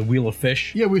like the Wheel of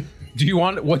Fish. Yeah, we Do you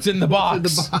want what's in the box? in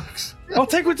the box. I'll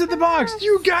take what's in the box.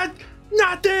 You got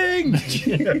nothing.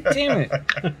 Damn it!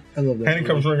 I love that. Henny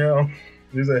comes right out.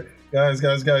 He's like, guys,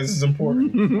 this is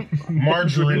important.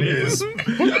 Margarine is.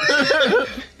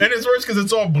 And it's worse because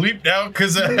it's all bleeped out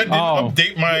because I didn't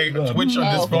update my Twitch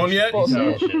on this phone yet.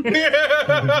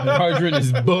 Margarine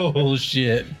is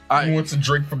bullshit. He wants to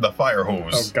drink from the fire Oh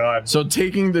hose. God! So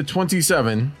taking the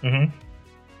 27,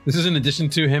 This is in addition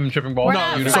to him tripping balls. We're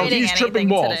No, not so fighting he's tripping anything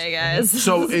balls. today, guys.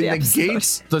 so This is it the episode.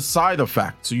 negates the side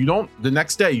effect. So you don't, the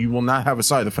next day, you will not have a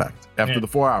side effect after the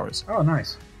 4 hours. Oh,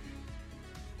 nice.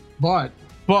 But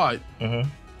But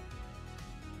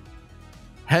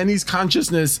Henny's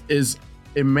consciousness is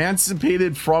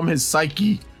emancipated from his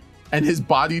psyche, and his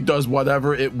body does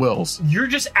whatever it wills. You're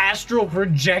just astral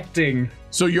projecting.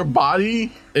 So your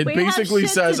body, it We have basically shit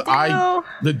says, to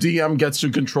do. the DM gets to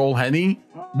control Henny,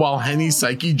 while Henny's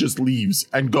psyche just leaves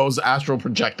and goes astral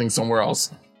projecting somewhere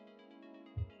else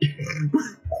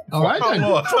all right then.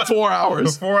 for 4 For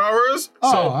hours. 4 hours? Oh,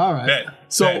 all right. Bet.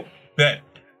 So- Bet.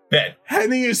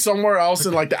 Henny is somewhere else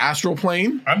in like the astral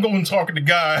plane. I'm going talking to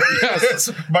God. Yes.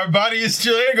 My body is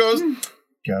chilling. It goes,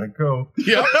 gotta go.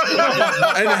 Yep.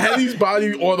 And Henny's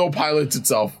body autopilots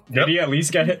itself. Did he at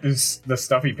least get the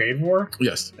stuff he paid for?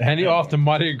 Yes. Henny off to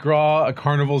Mardi Gras,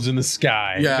 carnivals in the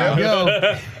sky. Yeah.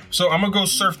 Yo, So I'm gonna go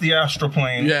surf the astral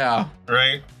plane. Yeah.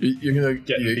 Right? You're gonna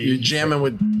you're jamming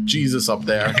with Jesus up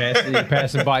there.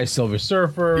 Passing by Silver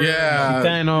Surfer. Yeah.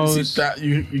 Thanos. You see that,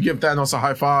 you give Thanos a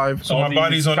high five. So All my these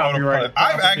body's on copyrighted autopilot.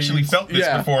 I've properties. actually felt this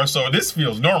Yeah. before, so this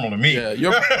feels normal to me. Yeah.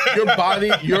 Your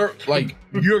body,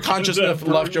 your consciousness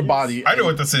left your body. I know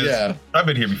what this is. Yeah. I've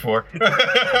been here before.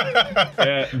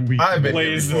 Yeah. I've been here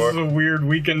Blaze, this before. is a weird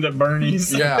weekend at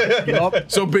Bernie's. Yeah.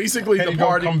 So basically Hey, the don't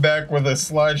party come back with a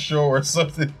slideshow or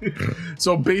something.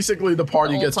 so basically the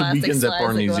party Old gets to plastic weekends at slides that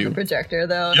Barney's go on you. the projector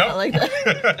though. Yep. Not like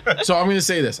that. So I'm gonna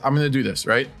say this. I'm gonna do this,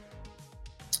 right?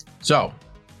 So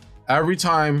every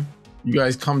time you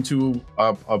guys come to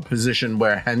a position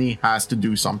where Henny has to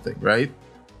do something, right?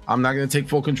 I'm not going to take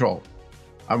full control.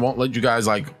 I won't let you guys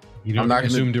like. You don't I'm not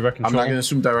assume direct control. I'm not going to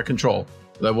assume direct control.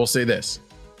 But I will say this: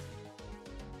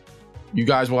 you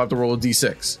guys will have to roll a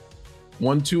d6.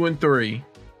 1, 2, and 3.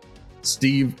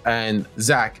 Steve and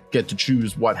Zach get to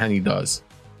choose what Henny does.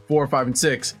 4, 5, and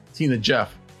 6. Tina,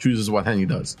 Jeff chooses what Henny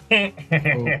does.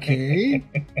 Okay.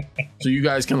 So you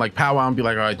guys can like powwow and be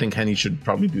like, "Oh, I think Henny should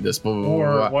probably do this." Blah, blah, blah,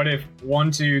 Or blah. what if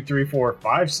 1, 2, 3, 4,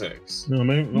 5, 6? No,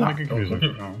 make it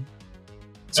confusing.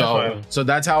 No. So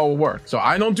that's how it will work. So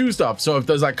I don't do stuff. So if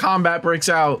there's like combat breaks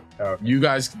out, Okay. you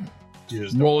guys You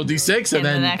just roll a don't do it. d6 In and the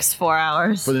then next 4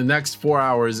 hours. for the next 4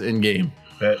 hours in game.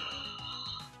 Bet.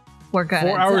 We're gonna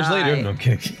 4 hours die. later. No, I'm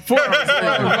kidding. 4 hours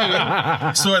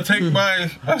later. So I take my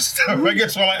stuff. I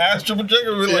guess while I ask Triple J,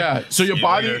 we're like, Yeah. So your see you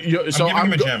body. later. So I'm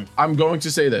giving him a gem. I'm going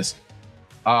to say this.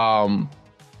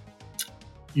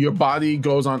 Your body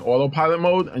goes on autopilot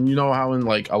mode, and you know how in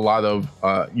like a lot of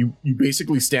you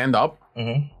basically stand up,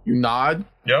 Mhm. you nod,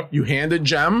 Yep. you hand a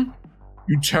gem,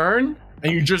 you turn,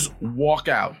 and you just walk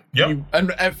out. Yep.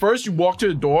 And at first you walk to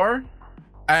the door,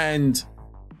 and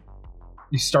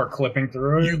You start clipping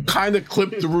through it. you kind of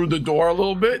clip through the door a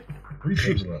little bit,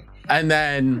 and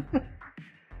then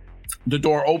the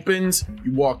door opens.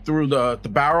 You walk through the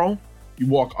barrel. You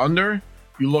walk under.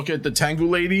 You look at the Tengu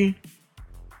lady.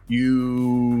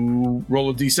 You roll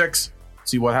a d6.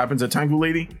 See what happens at Tengu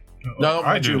lady. No,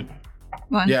 I not do. you.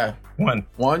 One. Yeah, 1.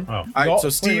 one. Oh. All right, Oh, so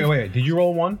Steve. Wait. Did you roll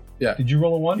a 1? Yeah. Did you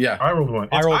roll a 1? Yeah. I rolled 1.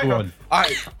 I rolled a 1. All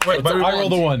right. Wait, but I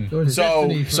rolled a 1. Go to So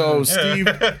Destiny so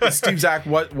for- Steve, Zach,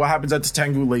 what happens at the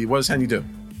Tengu lady? What does Henny do?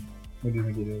 What do you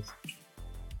think it is?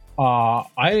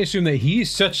 I assume that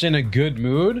he's such in a good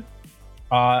mood,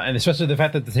 and especially the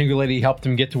fact that the Tingle Lady helped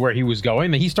him get to where he was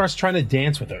going, that he starts trying to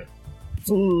dance with her.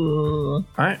 Ooh. All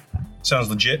right. Sounds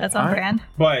legit. That's on Alright. brand.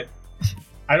 But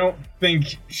I don't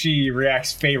think she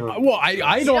reacts favorably. Well,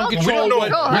 I don't We control don't what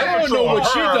know. I don't know what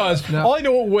she Her. does. No. All I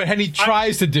know what Henny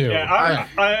tries to do. Yeah,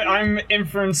 I'm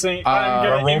inferencing. I'm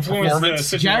roll gonna influence the performance.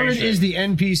 situation. Jared is the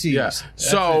NPC. Yes.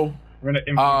 So We're gonna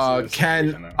influence the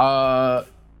situation, though.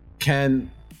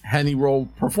 can Henny roll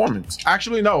performance?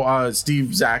 Actually, no.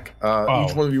 Steve, Zach,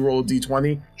 each one of you roll a d20. Sure,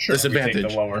 you take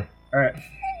Disadvantage. the lower. All right,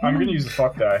 I'm gonna use the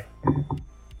fuck die.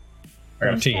 I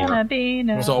got 15. Gonna be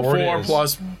no. So Four it 4 is.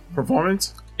 plus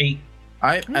performance. 8. All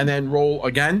right, and then roll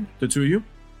again, the two of you.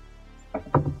 I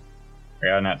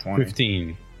got not 20.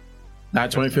 15.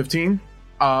 Not 2015.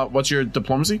 What's your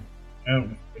diplomacy?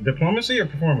 Diplomacy or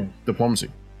performance? Diplomacy.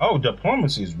 Oh,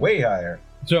 diplomacy is way higher.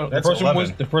 So That's the first 11.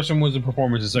 one was the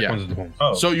performance. The second Yeah. one was the performance.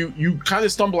 Oh, So you kind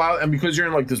of stumble out, and because you're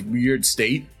in like this weird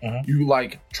state, you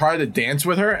like try to dance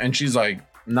with her, and she's like,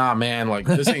 "Nah, man, like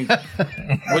this ain't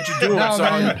what you doing, No,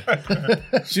 son."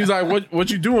 She's like,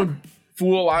 "What you doing,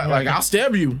 fool? I'll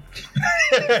stab you."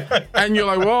 And you're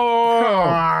like, "Whoa!"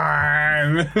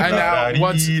 And now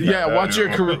what's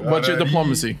your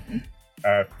diplomacy?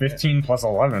 15 plus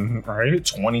 11, right?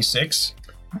 26.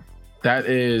 That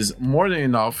is more than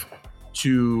enough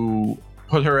to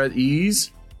put her at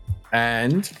ease,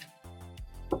 and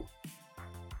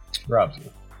Robs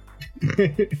you.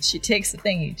 She takes the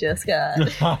thing you just got.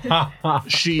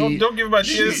 she Don't give him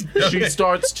ideas. she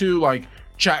starts to like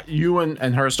chat. You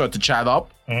and her start to chat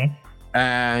up, Mhm.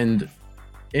 and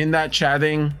in that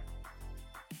chatting,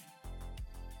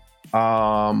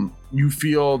 you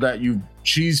feel that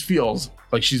she feels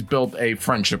like she's built a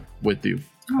friendship with you.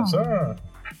 Sir.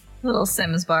 Little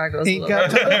Sims bar goes a Ain't little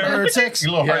got time for bird sex.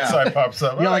 Your little Yeah. heart side pops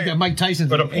up. You're like that Mike Tyson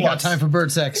But thing. a Ain't got plus. time for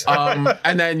bird sex.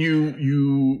 And then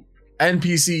you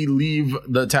NPC leave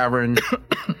the tavern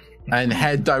and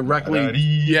head directly.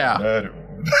 Yeah.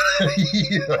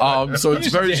 So it's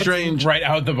very strange. Right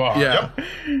out the bar. Yeah.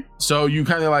 So you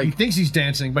kind of He like thinks he's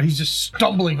dancing, but he's just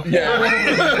stumbling. Kick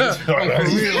the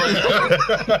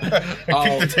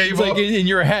It's table. like in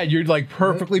your head, you're like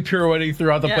perfectly pirouetting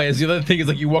throughout the Yeah. place. The other thing is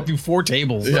like you walk through 4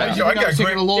 tables. Yeah. Yo, I got Taking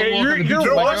great. a long walk on the beach You with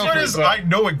know my what's funny girlfriend. is I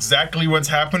know exactly what's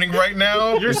happening right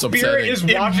now. Your It's spirit upsetting. is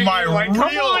in watching my you like, real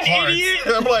come on, heart. idiot!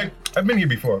 I'm like, I've been here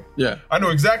before. yeah. I know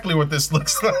exactly what this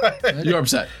looks like. You're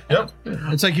upset. Yep.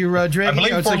 It's like you're dragging. I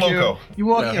blame it's Four like Loko. you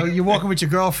walk. Yeah. You're walking with your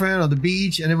girlfriend on the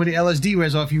beach, and then when the LSD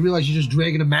wears off, you realize you're just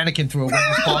dragging a mannequin through a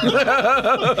women's parking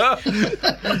lot.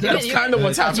 That's kind of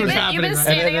what's happening. You've been And then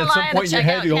standing in at some line point in your at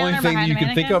the head, the only checkout thing counter you can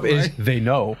behind think a of is they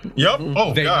know. Yep.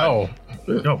 Oh They God.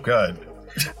 know. Oh God.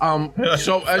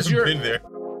 So as I've you're been there.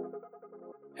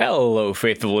 Hello,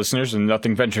 faithful listeners of the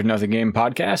Nothing Ventured, Nothing Game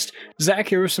podcast. Zach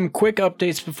here with some quick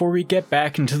updates before we get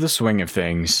back into the swing of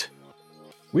things.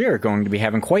 We are going to be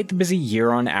having quite the busy year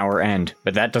on our end,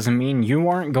 but that doesn't mean you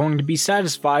aren't going to be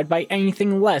satisfied by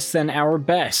anything less than our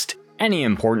best. Any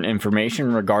important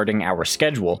information regarding our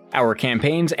schedule, our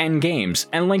campaigns and games,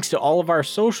 and links to all of our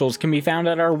socials can be found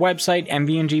at our website,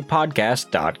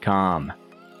 mvngpodcast.com.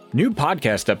 New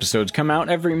podcast episodes come out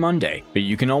every Monday, but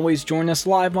you can always join us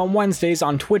live on Wednesdays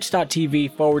on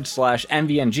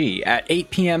twitch.tv/MVNG at 8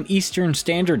 p.m. Eastern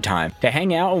Standard Time to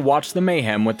hang out and watch the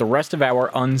mayhem with the rest of our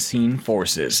unseen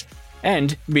forces.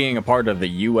 And being a part of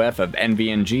the UF of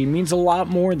NVNG means a lot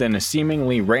more than a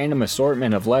seemingly random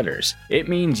assortment of letters. It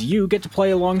means you get to play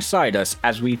alongside us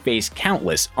as we face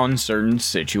countless uncertain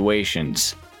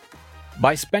situations.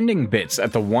 By spending bits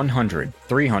at the 100,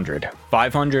 300,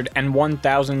 500, and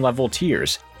 1000 level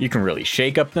tiers, you can really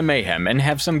shake up the mayhem and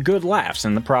have some good laughs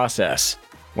in the process.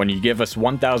 When you give us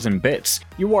 1000 bits,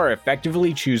 you are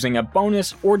effectively choosing a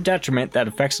bonus or detriment that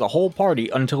affects the whole party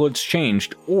until it's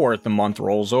changed or the month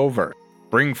rolls over.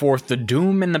 Bring forth the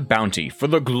doom and the bounty for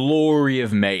the glory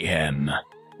of mayhem.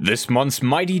 This month's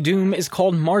Mighty Doom is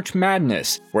called March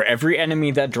Madness, where every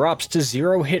enemy that drops to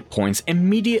 0 hit points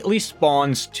immediately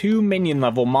spawns 2 minion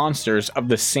level monsters of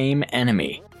the same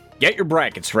enemy. Get your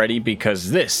brackets ready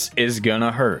because this is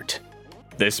gonna hurt.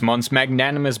 This month's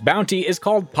Magnanimous Bounty is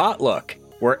called Potluck,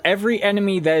 where every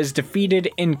enemy that is defeated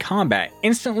in combat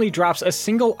instantly drops a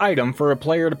single item for a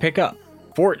player to pick up.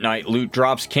 Fortnite loot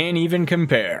drops can't even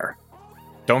compare.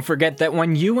 Don't forget that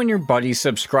when you and your buddies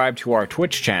subscribe to our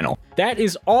Twitch channel, that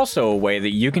is also a way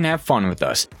that you can have fun with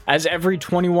us, as every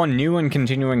 21 new and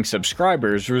continuing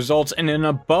subscribers results in an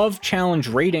above challenge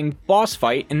rating boss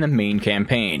fight in the main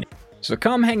campaign. So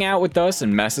come hang out with us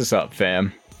and mess us up,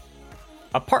 fam.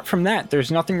 Apart from that, there's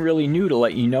nothing really new to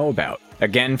let you know about.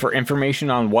 Again, for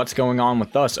information on what's going on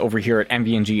with us over here at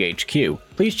MVNG HQ,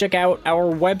 please check out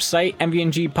our website,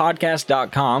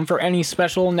 mvngpodcast.com, for any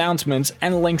special announcements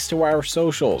and links to our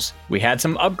socials. We had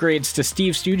some upgrades to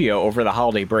Steve Studio over the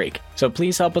holiday break, so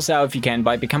please help us out if you can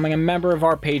by becoming a member of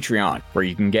our Patreon, where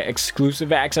you can get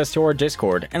exclusive access to our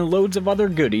Discord and loads of other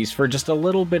goodies for just a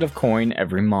little bit of coin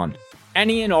every month.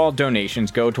 Any and all donations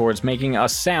go towards making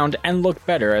us sound and look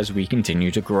better as we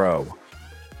continue to grow.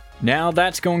 Now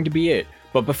that's going to be it,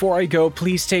 but before I go,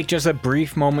 please take just a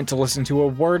brief moment to listen to a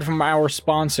word from our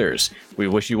sponsors. We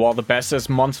wish you all the best as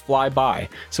months fly by,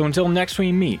 so until next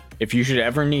we meet, if you should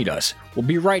ever need us, we'll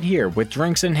be right here with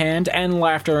drinks in hand and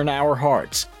laughter in our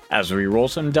hearts, as we roll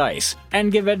some dice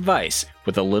and give advice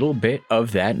with a little bit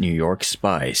of that New York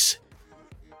spice.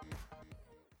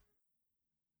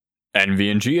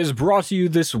 NVNG is brought to you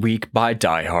this week by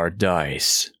Die Hard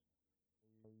Dice.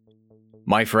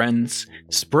 My friends,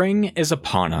 spring is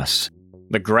upon us.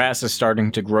 The grass is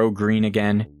starting to grow green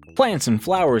again, plants and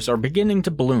flowers are beginning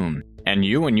to bloom, and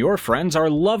you and your friends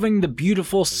are loving the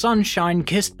beautiful sunshine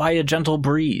kissed by a gentle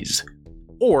breeze.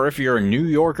 Or if you're a New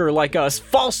Yorker like us,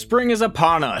 fall spring is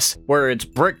upon us, where it's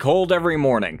brick cold every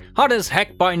morning, hot as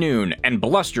heck by noon, and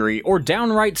blustery or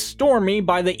downright stormy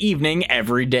by the evening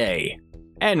every day.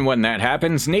 And when that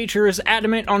happens, nature is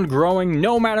adamant on growing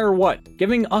no matter what,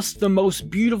 giving us the most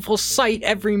beautiful sight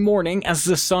every morning as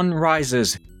the sun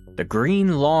rises. The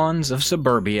green lawns of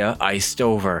suburbia iced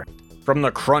over. From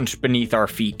the crunch beneath our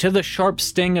feet to the sharp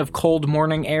sting of cold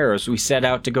morning air as we set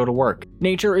out to go to work,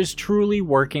 nature is truly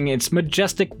working its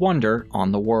majestic wonder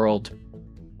on the world.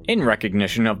 In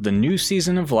recognition of the new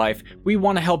season of life, we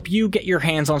want to help you get your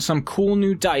hands on some cool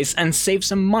new dice and save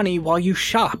some money while you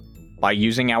shop. By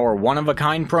using our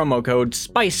one-of-a-kind promo code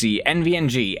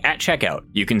SPICYNVNG at checkout,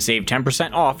 you can save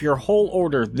 10% off your whole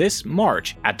order this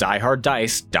March at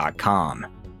dieharddice.com.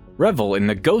 Revel in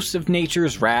the ghosts of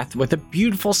nature's wrath with a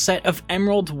beautiful set of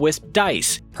Emerald Wisp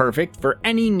dice, perfect for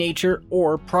any nature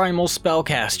or primal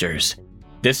spellcasters.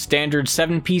 This standard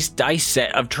 7-piece dice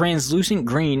set of translucent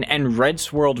green and red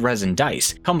swirled resin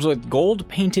dice comes with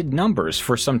gold-painted numbers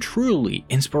for some truly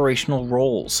inspirational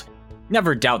rolls.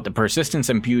 Never doubt the persistence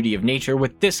and beauty of nature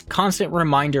with this constant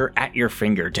reminder at your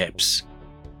fingertips.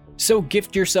 So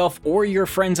gift yourself or your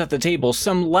friends at the table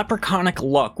some leprechaunic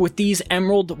luck with these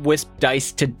Emerald Wisp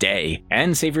dice today,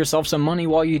 and save yourself some money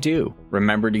while you do.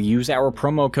 Remember to use our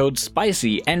promo code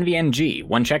SPICYNVNG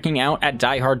when checking out at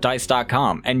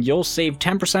dieharddice.com, and you'll save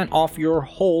 10% off your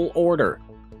whole order.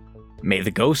 May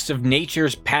the ghosts of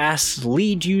nature's past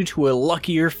lead you to a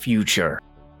luckier future.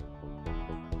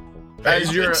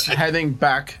 As you're heading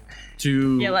back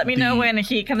to let me know when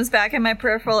he comes back in my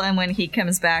peripheral and when he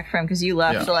comes back from, because you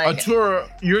left Atura,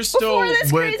 you're still before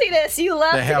this with craziness, you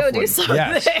left to go do something.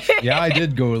 Yes. Yeah, I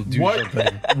did go do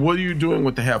something. What are you doing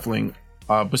with the halfling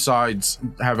besides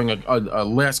having a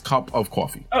last cup of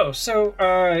coffee? Oh, so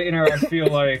I feel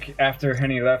like after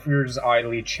Henny left, we were just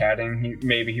idly chatting.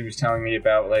 Maybe he was telling me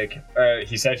about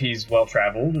he said he's well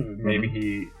traveled. Maybe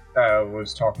he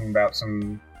was talking about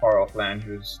some far-off land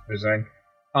he was visiting.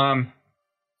 And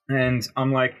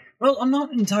I'm like, well, I'm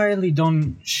not entirely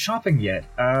done shopping yet.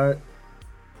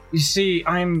 You see,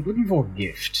 I'm looking for a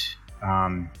gift.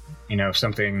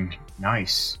 Something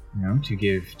nice, to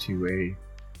give to a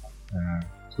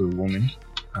woman.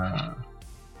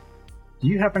 Do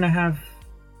you happen to have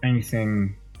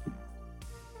anything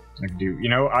I could do?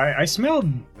 I smelled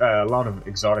a lot of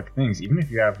exotic things, even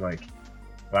if you have, like,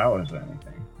 flowers or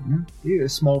anything. A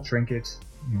small trinket.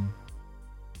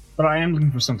 But I am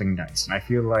looking for something nice, and I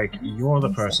feel like you're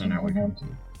the person I would come to.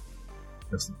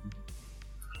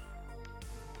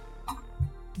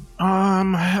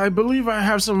 I believe I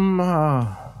have some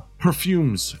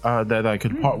perfumes that I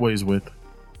could part ways with.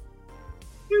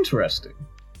 Interesting.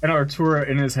 And Artura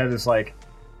in his head is like,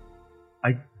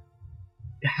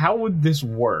 how would this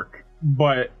work?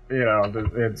 But,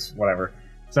 it's whatever.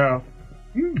 So,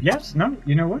 yes, no,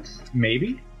 you know what?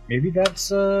 Maybe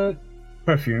that's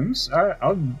perfumes.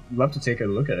 I'd love to take a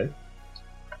look at it.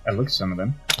 I look at some of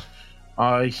them.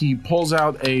 He pulls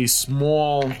out a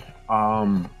small,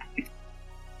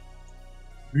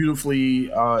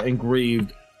 beautifully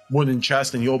engraved wooden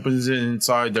chest, and he opens it.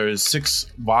 Inside there's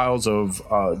 6 vials of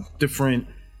different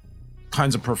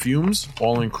kinds of perfumes,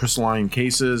 all in crystalline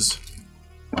cases.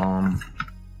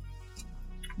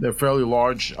 They're fairly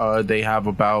large. They have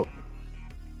about,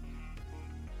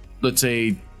 let's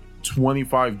say,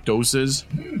 25 doses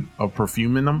of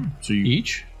perfume in them. So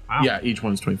Each? Wow. Yeah, each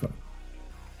one's 25.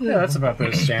 Yeah, that's about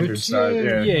the standard size. Yeah,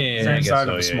 I standard guess size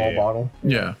so, of a small bottle.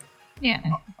 Yeah. Yeah.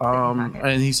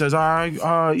 And he says,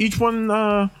 each one,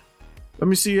 let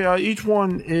me see, each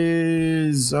one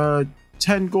is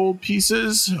 10 gold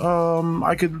pieces.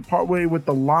 I could part way with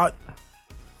the lot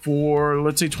for,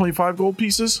 let's say, 25 gold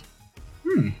pieces.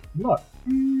 Look.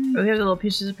 Oh, here's little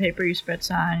pieces of paper you spread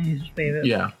on and you just wave it.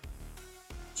 Yeah.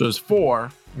 So there's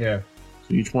 4. Yeah.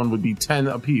 So each one would be 10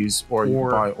 apiece, or you can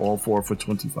buy all 4 for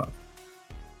 25.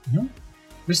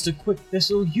 Mr. Quick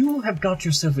Thistle, you have got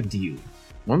yourself a deal.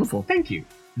 Wonderful. Thank you.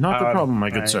 Not the problem, my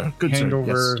good sir. Good hand sir.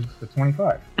 over the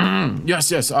 25.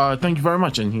 Yes. yes. Thank you very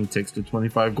much. And he takes the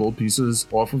 25 gold pieces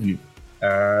off of you.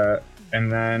 And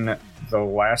then the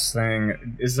last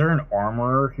thing, is there an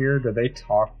armorer here? Did they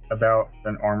talk about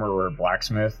an armorer or a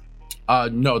blacksmith?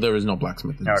 No, there is no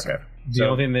blacksmith in this. Okay. The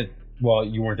only thing that, well,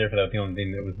 you weren't there for that. The only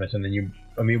thing that was mentioned,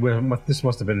 this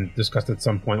must have been discussed at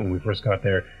some point when we first got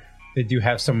there. They do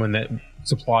have someone that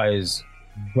supplies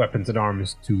weapons and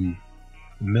arms to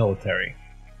the military.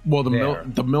 Well,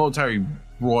 the military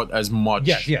brought as much.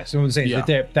 Yes. I'm saying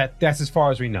that's as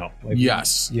far as we know. Like,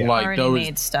 yes, yeah. like already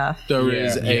made stuff. There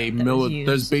is a military.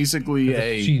 There's basically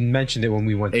a. She mentioned it when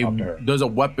we went to talk to her. There's a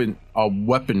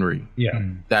weaponry. Yeah.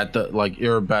 That like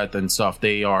Irabeth and stuff.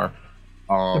 They are.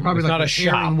 They're probably it's like not a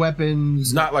shop. weapons.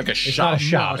 It's not like a It's shop. not a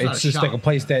shop. No, it's just like a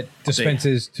place that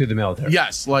dispenses to the military.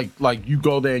 Yes, like you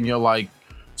go there and you're like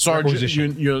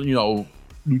sergeant, you're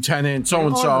lieutenant, so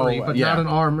and so, but not an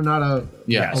armor, not a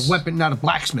weapon, not a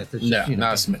blacksmith. It's just,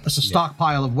 not a smith. It's a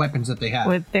stockpile of weapons that they have.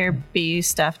 Would there be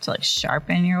stuff to like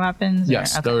sharpen your weapons?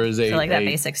 Yes, there is so like that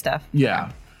basic stuff.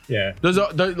 Yeah. Yeah. There's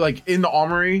like in the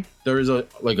armory, there is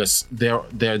they're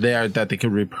there that they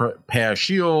can repair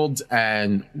shields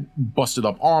and busted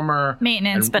up armor.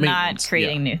 Maintenance, but not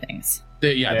creating new things.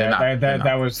 They're not.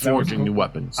 That was forging new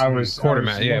weapons. I was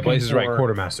quartermaster. Yeah, Blaze is right.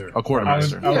 Quartermaster. A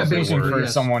quartermaster. I was looking for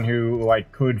yes. someone who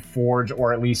like could forge,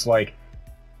 or at least like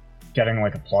getting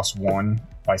like a +1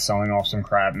 by selling off some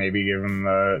crap. Maybe give them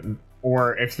the,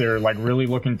 or if they're like really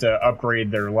looking to upgrade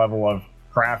their level of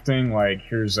crafting, like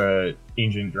here's a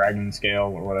ancient dragon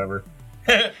scale or whatever.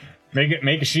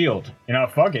 make a shield.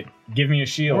 Fuck it. Give me a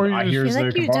shield. I feel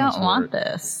like you don't want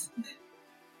this.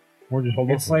 Or just hold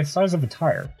it's like the size of a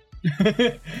tire.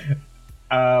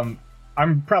 I'm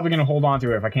probably gonna hold on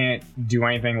to it. If I can't do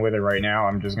anything with it right now,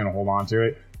 I'm just gonna hold on to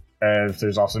it. If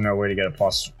there's also no way to get a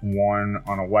 +1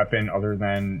 on a weapon other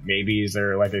than maybe is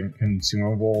there like a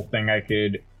consumable thing I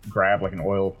could grab, like an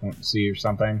oil potency or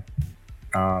something?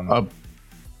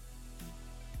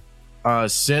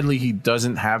 Sadly, he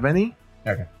doesn't have any.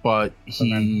 Okay. But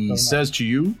he says to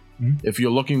you, if you're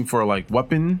looking for like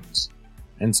weapons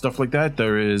and stuff like that,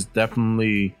 there is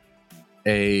definitely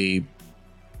he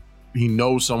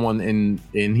knows someone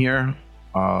in here,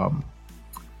 a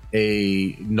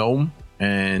gnome,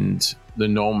 and the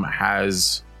gnome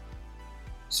has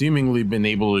seemingly been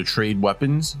able to trade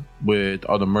weapons with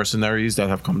other mercenaries that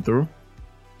have come through.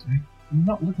 I'm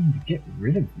not looking to get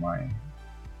rid of my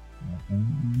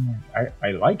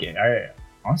I like it.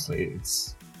 Honestly,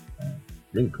 it's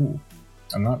really cool.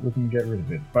 I'm not looking to get rid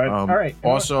of it, but all right.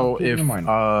 Also, if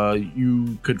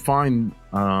you could find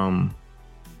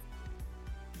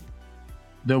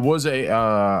there was a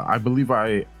I believe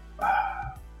I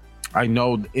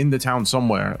know in the town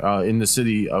somewhere in the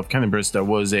city of Cannabis there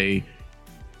was a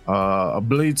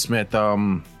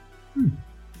bladesmith.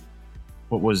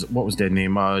 What was their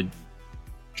name?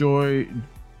 Joy,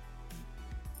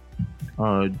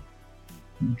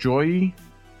 Jorye,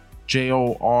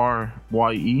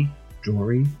 Jorye,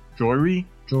 Jory. Jory.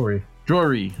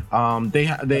 Jory.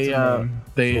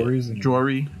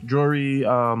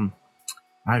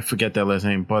 I forget their last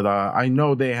name, but I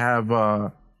know they have.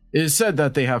 It is said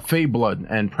that they have Fey blood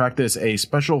and practice a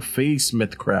special Fey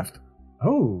smith craft.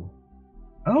 Oh.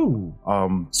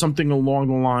 Something along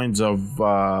the lines of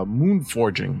moon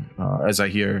forging, as I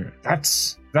hear.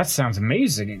 That sounds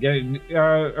amazing.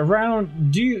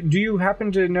 Around, do you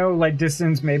happen to know like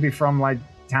distance maybe from like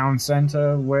town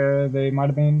center where they might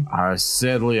have been?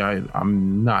 Sadly,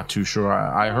 I'm not too sure.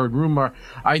 I heard rumor.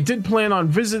 I did plan on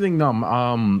visiting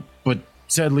them, but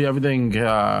sadly, everything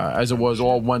as it was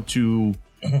all went to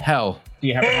hell. Do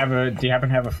you happen to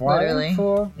have a flyer Literally.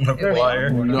 for A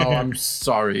flyer. No, I'm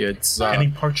sorry. It's Any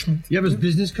parchment? You have his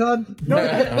business card?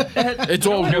 it's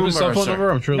all Do you have rumor. his cell phone sir.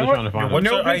 number? I'm sure they're No, trying to find What's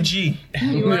it. your IG?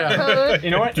 Yeah. You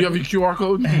know what? Do you have your QR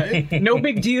code? No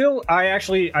big deal. I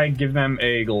give them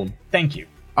a gold. Thank you.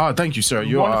 Thank you, sir.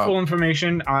 You Wonderful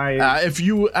information. if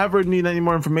you ever need any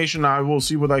more information, I will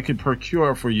see what I could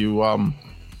procure for you.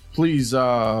 Please,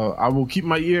 I will keep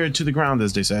my ear to the ground,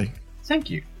 as they say. Thank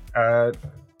you.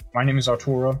 My name is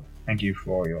Artura. Thank you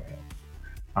for your help.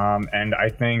 And I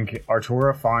think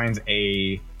Artura finds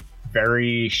a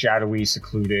very shadowy,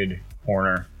 secluded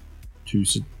corner to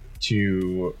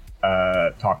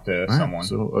talk to someone.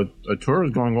 So a tour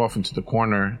is going off into the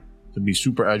corner to be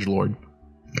super edgelord.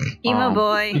 Emo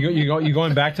boy. You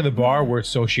going back to the bar where it's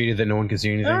so shaded that no one can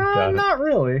see anything? Got it. Not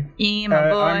really. Emo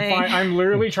boy. I'm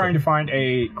literally trying to find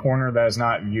a corner that is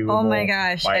not viewable. Oh my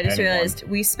gosh, by I just anyone. realized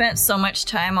we spent so much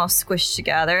time all squished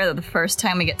together that the first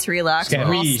time we get to relax, Scatter.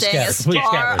 we're all Please, staying scatter. as Please,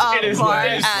 far scatter. It is apart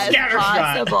like as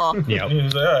scattershot. possible. Yeah.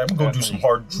 He's like, all right, I'm gonna go do some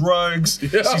hard drugs,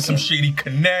 see some shady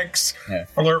connects, Yeah.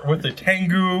 flirt with the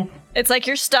Tengu. It's like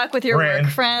you're stuck with your Brand.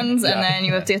 work friends, and then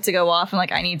you have to go off and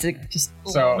like, I need to just.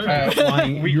 So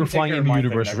Flying, we you're can take flying care in of the my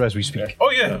universe thing as we speak. Oh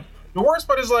yeah. The worst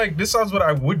part is like this sounds what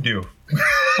I would do.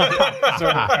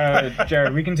 So,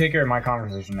 Jared, we can take care of my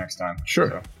conversation next time.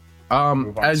 Sure. So,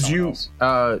 move on to As someone you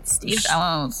else. Steve, I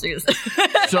won't see this.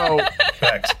 so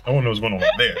Facts. I want to know what's going on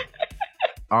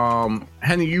there.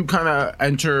 Henny, you kind of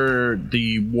enter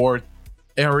the war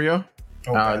area.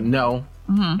 Okay. Nell,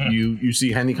 you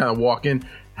see Henny kind of walk in.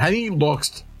 Henny's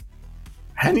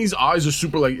eyes are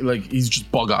super like he's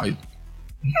just bug-eyed.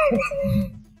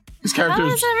 His character How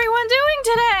is is everyone doing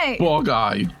today?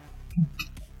 bug-eyed.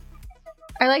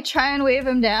 I like try and wave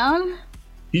him down.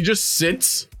 He just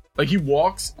sits, like he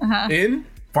walks in,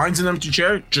 finds an empty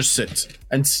chair, just sits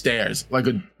and stares like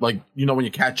you know when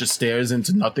your cat just stares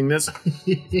into nothingness.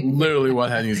 Literally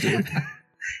what Henny's doing.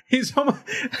 He's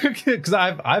because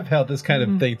I've held this kind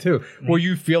of thing too, where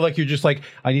you feel like you're just like,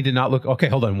 I need to not look. Okay,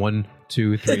 hold on, 1,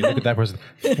 2, 3. Look at that person.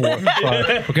 4,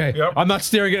 5. Okay, Yep. I'm not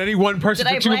staring at any one person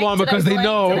Did for I too blink? long Did I because they blink?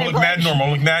 know. Did I Look mad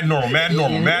normal, mad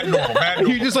normal.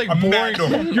 You're just like I'm boring. mad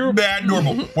normal. You're mad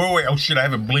normal. Wait. Oh shit, I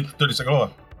haven't blinked for 30 seconds. Hold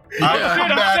on.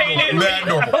 I'm mad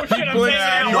normal.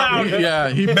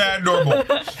 He Mad normal.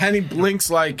 Henny blinks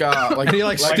like And he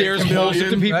like stares closer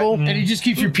to people. And he just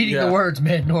keeps repeating Yeah. the words,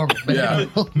 man, normal. Man, Yeah.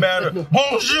 normal. Mad.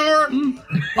 Bonjour.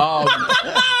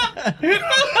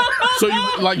 So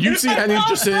you see Henny's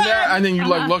just sitting there, and then you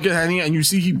like look at Henny, and you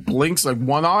see he blinks like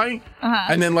one eye,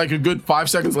 and then like a good 5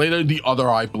 seconds later, the other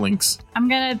eye blinks. I'm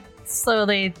gonna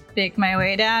slowly make my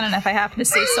way down, and if I happen to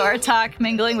see Sortok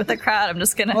mingling with the crowd, I'm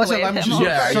just gonna Also, wave I'm him just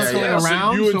over. circling So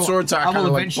around. you and so Sortak I will kinda,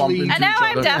 like, eventually. bump into And now each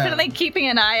I'm other. definitely keeping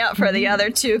an eye out for the other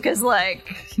two, because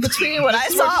like between what I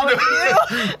saw with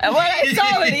you and what I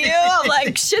saw with you, I'm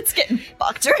like shit's getting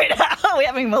fucked right now. We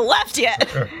haven't even left yet.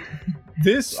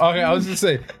 Okay, I was gonna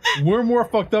say, we're more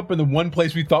fucked up in the one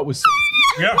place we thought was safe.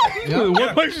 Yeah. The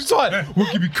one place we thought we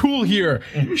could be cool here.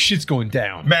 Shit's going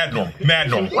down. Mad normal.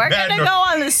 We're gonna go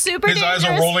on this super His eyes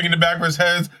dangerous, are rolling in the back of his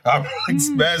head. I'm like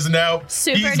spazzing out.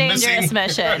 super He's dangerous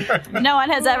missing. mission. No one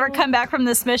has ever come back from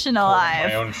this mission my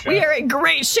alive. own shit. We are in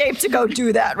great shape to go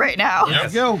do that right now.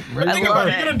 Yep. Yo, Think about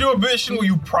it. You're gonna do a mission where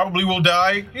you probably will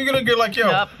die. You're gonna get like, yo,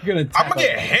 Yep. You're I'm gonna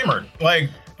get hammered. Like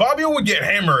Fabio would get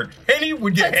hammered. Henny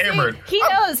would get But see, hammered.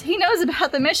 He knows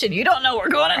about the mission. You don't know we're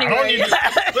going I anywhere don't need yet.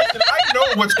 to, listen, I know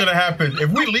what's gonna happen. If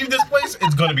we leave this place,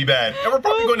 it's gonna be bad. And we're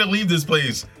probably gonna leave this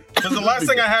place. Because the last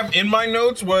thing I have in my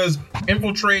notes was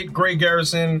infiltrate Grey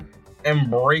Garrison and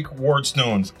break ward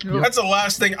stones. That's the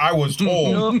last thing I was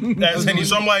told as Henny.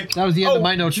 So I'm like, That was the end of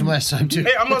my notes from last time, too.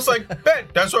 hey, I'm just like, bet,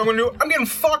 that's what I'm gonna do. I'm getting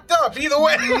fucked up either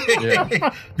way.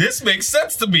 This makes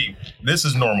sense to me. This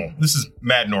is normal. This is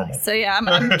mad normal. So yeah,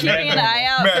 I'm keeping an eye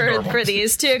out for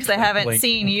these two because I haven't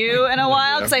seen you in a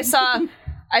while. Because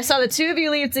I saw the two of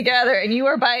you leave together, and you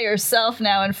are by yourself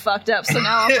now and fucked up. So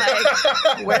now I'm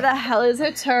like, where the hell is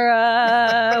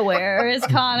Hatura? Where is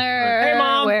Connor? Hey,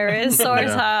 Mom. Where is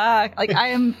Sortak? Like I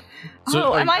am.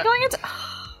 So, am I going into?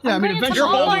 Yeah, I mean, going into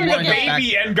eventually mom Holding the mode again.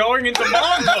 baby and going into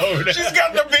mom mode. She's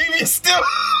got the baby still.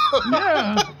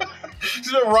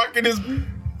 She's been rocking his.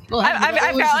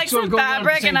 I've got like some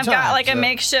fabric and I've got like a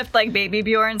makeshift like baby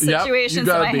Bjorn situation, you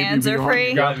so got a my baby hands are Bjorn. free.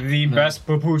 You got the best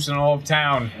papoose in all of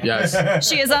town. Yes.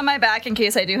 She is on my back in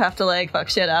case I do have to like fuck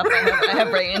shit up. I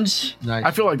have range. Nice.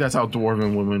 I feel like that's how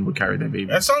dwarven women would carry their baby.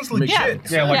 That sounds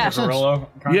legit. Yeah, like Yeah. a gorilla.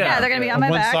 Yeah, they're gonna be on my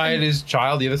One back. side is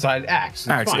child, the other side axe. It's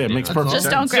Axe, fine, it you makes know. perfect Just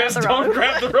sense. don't grab Just the don't wrong.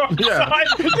 grab the wrong Yeah. side.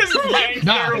 Just yank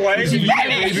Nah, their legs. you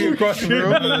and Baby across the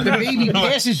room. The baby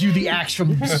passes you the axe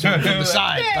from the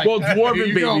side. Like, Well, dwarven here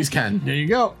you go. babies can. There you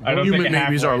go. I don't Human think a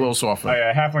babies are a halfling- little softer. Oh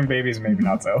yeah, halfling babies maybe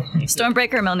not so.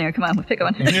 Stormbreaker Milnir, come on, pick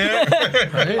one.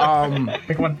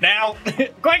 Pick one now,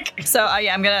 quick. So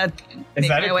yeah, I'm gonna Is make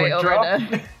that my a way quick over drop?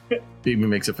 to. Baby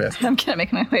makes it fast. I'm gonna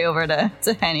make my way over to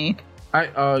Henny.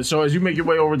 Alright, so as you make your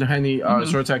way over to Henny,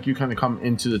 Sortak, you kind of come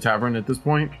into the tavern at this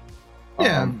point.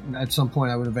 Yeah, at some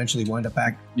point I would eventually wind up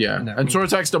back. Yeah, in that and room.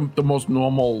 Sortak's the most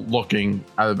normal looking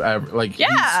out of ever. Like,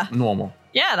 Yeah. he's normal.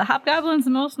 Yeah, the Hobgoblin's the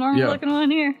most normal Yeah. looking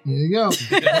one here. There you go.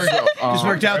 So, Just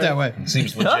worked out that way.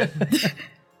 Seems legit.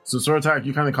 So Sortak,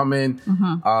 you kind of come in.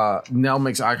 Nell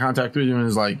makes eye contact with you and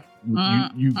is like,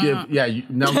 you give,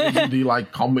 Nell gives you the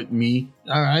like, come with me.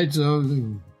 All right, so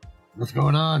what's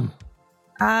going on?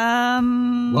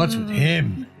 What's with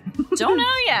him? Don't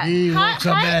know yet. He looks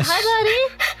a mess. Hi,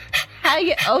 buddy. How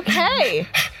you? Okay.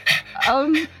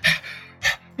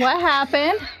 What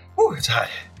happened? Ooh, it's hot.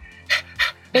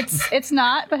 It's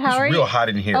not. But how are It's real you? hot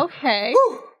in here. Okay.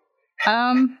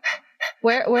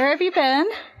 Where have you been?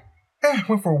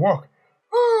 Went for a walk.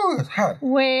 Ooh, it's hot.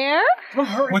 Where?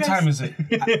 What time is it?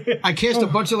 I cast a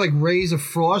bunch of like rays of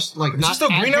frost, like not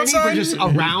still at green Henny, outside? but just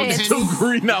around It's Henny. Still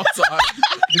green outside.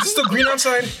 Is it still green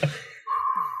outside?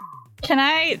 Can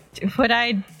I? Would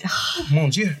I?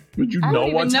 Mon Dieu. Would you I know don't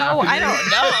even what's know.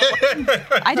 happening? I don't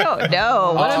know. I don't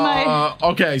know. What am I?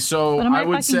 Okay, so What am I I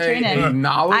would fucking say training? a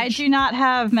knowledge. I do not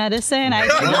have medicine.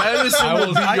 Medicine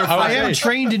will be your I am friend.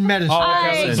 trained in medicine. I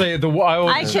was gonna say I I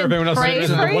wasn't sure if can anyone else pray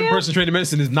said for the one you. person trained in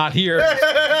medicine is not here.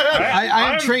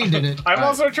 I am trained in it. I'm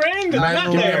also trained. I'm not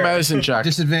Give me a there. medicine check.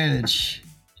 Disadvantage.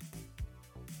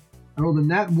 I rolled a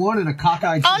nat 1 and a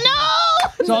cockeyed. Oh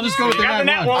no! So I'll just go with the Got the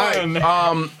nat nat 1. one.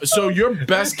 Alright, so your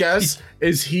best guess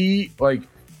is he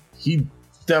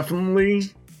definitely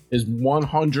is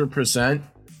 100%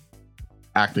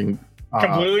 acting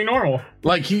Completely normal.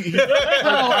 like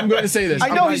I'm going to say this. I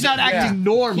know he's not acting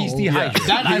normal. He's dehydrated.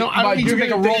 That, I don't need to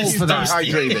make a roll for that.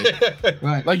 Dehydrated.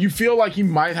 Right. Like you feel like he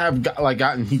might have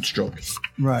gotten heat stroke.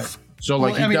 Right. So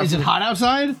Well, like I he mean, is it definitely- hot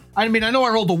outside? I mean, I know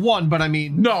I rolled a 1, but I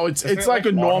mean, No, it's it like a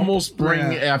like normal autumn?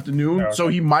 spring Yeah. afternoon. Okay. So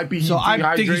he might be so I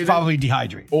dehydrated think he's probably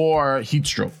dehydrated. or heat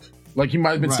stroked. Like he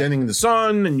might have been Right. standing in the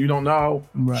sun and you don't know.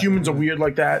 Right, Humans are weird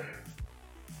like that.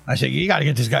 I say, you got to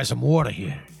get this guy some water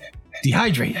here.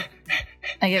 Dehydrated.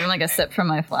 I give him like a sip from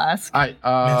my flask. All right,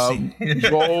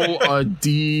 roll a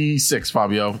d6,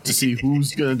 Fabio, to see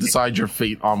who's going to decide your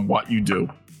fate on what you do.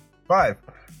 5.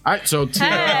 All right, so Tina.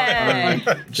 Hey.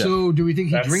 So do we think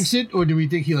he That's- drinks it, or do we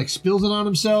think he like spills it on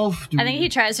himself? I think he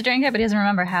tries to drink it, but he doesn't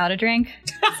remember how to drink.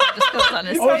 So it just goes on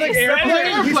his Oh, it's face. like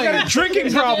airplane. He's got a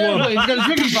drinking problem. He's got a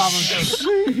drinking problem.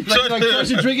 like tries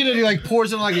to drink it and he like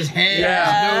pours it on like his head,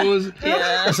 Yeah. his nose.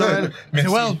 Yeah. So,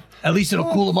 well, at least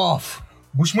it'll cool him off.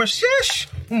 Bouche mwen chèche.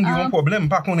 Mwen gen yon problem,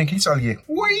 pa konen ki sa liye.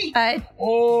 Oui.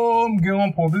 Oh, mwen gen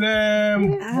yon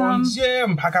problem. Mon Dieu,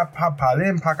 mwen pa ka pa pale,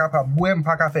 mwen pa ka pa bwe, mwen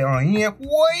pa ka fe anyen.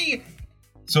 Oui.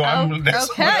 So that's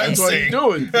what okay. I'm That's what he's saying.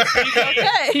 doing.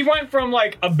 Okay. He went from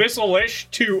like abyssal-ish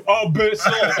to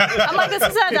abyssal. I'm like, this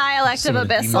is a dialect of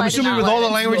Abyssal. I'm I did assuming not with all learn the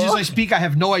in languages school. I speak, I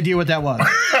have no idea what that was.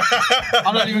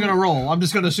 I'm not even going to roll. I'm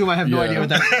just going to assume I have no Yeah. idea what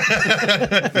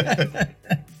that was.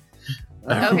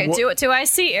 Okay, do I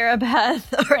see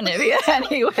Arabeth or Anivia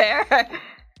anywhere?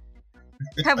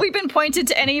 Have we been pointed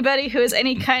to anybody who is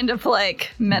any kind of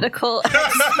like medical expert?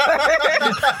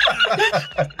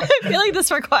 I feel like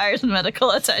this requires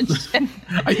medical attention.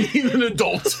 I need an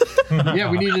adult. Yeah,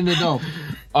 we need an adult.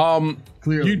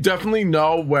 Clearly. You definitely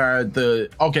know where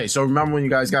okay, so remember when you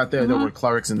guys got there, there were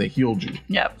clerics and they healed you.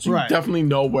 Yep. So you definitely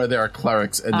know where there are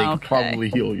clerics and they could Okay. probably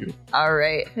heal you. All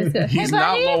right. He's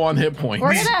not low on hit points.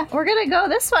 We're gonna go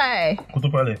this way.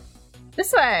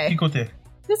 This way.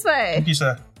 This way.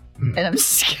 And I'm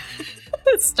just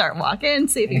gonna start walking,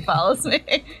 see if he follows me.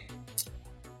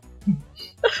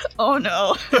 Oh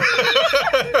no.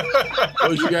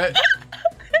 What'd you get?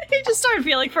 He just started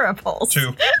feeling for a pulse.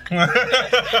 2.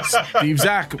 Steve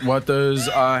Zach, what does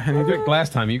Henny do?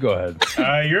 Last time, you go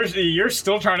ahead. You're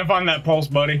still trying to find that pulse,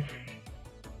 buddy.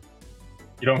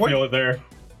 You don't feel it there.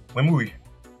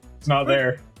 It's not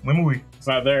there. It's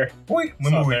not there. It's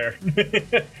not there.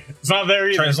 It's not there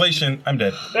either. Translation, I'm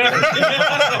dead.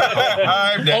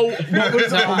 I'm dead. Oh, what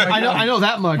was that? I know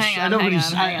that much. Hang on, I know what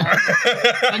he's hang on.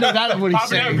 I know that what he's Pop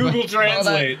down saying. Google but-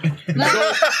 Translate.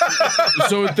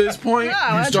 So at this point, No, I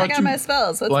you want to start check out to my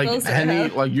spells. What like spells do I Henny,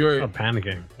 have? like you're I'm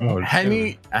panicking.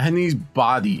 Henny's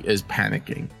body is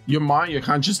panicking. Your mind, your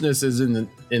consciousness is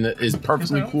is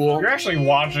perfectly cool. You're actually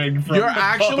watching from You're the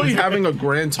actually phone. having a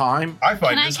grand time. I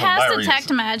find Can I this cast hilarious.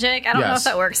 detect magic? I don't know Yes. if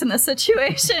that works in this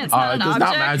situation. It's not an It's object.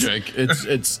 not magic.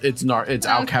 It's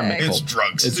alchemical. It's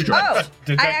drugs. It's drugs. Oh,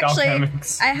 Detect I actually,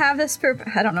 alchemics. I have this.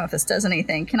 I don't know if this does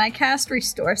anything. Can I cast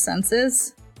Restore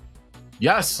Senses?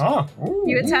 Yes. Oh.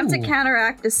 You attempt to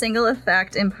counteract a single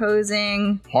effect,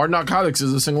 imposing Hard narcotics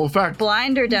is a single effect.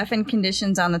 blind or deafen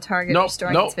conditions on the target, Nope.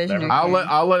 restoring Nope. its vision. or I'll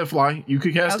hearing. let it fly. You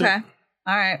could cast Okay. it.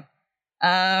 All right.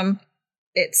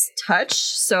 It's touch,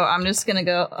 so I'm just gonna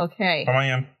go. Okay.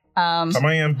 Pamayam.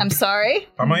 I'm sorry,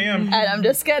 Pamayam. and I'm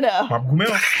just gonna.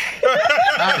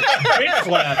 Big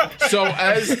clap. So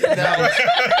as now,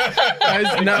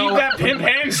 Keep that pimp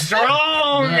hand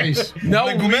strong. Nice. now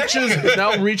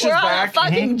reaches We're on a back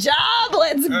fucking job.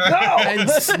 Let's go. and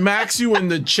smacks you in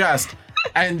the chest.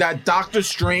 And that Doctor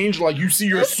Strange, like you see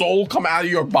your soul come out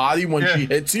of your body when she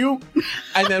hits you,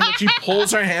 and then when she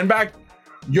pulls her hand back,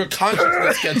 your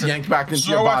consciousness gets yanked back into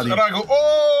your body. And I go,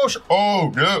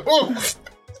 no.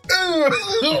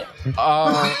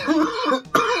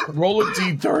 Roll a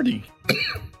d30.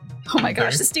 Oh my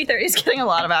gosh, this D30 is getting a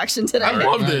lot of action today. I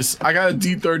love this. I got a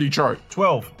d30 chart.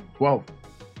 12. Well,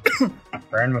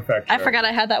 Random effect. I forgot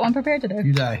I had that one prepared today.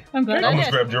 You die. I'm glad I I almost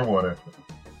did. grabbed your water.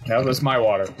 Now that's my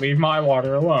water. Leave my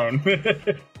water alone.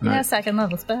 Yeah, second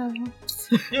level spell.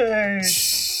 Yay.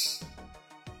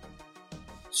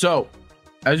 so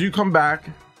as you come back,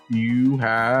 you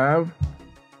have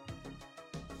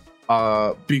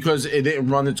because it didn't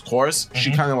run its course,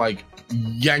 she kind of like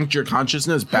yanked your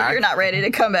consciousness back. You're not ready to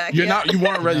come back. You yet.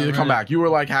 weren't ready to come back. You were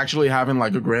like actually having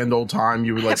like a grand old time.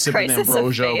 You were like sipping Crisis of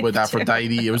ambrosia faith, with too.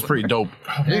 Aphrodite. It was pretty dope.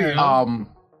 There you go.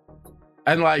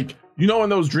 And like in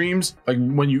those dreams, like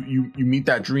when you meet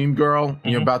that dream girl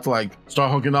and you're about to like start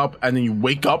hooking up, and then you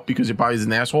wake up because your body's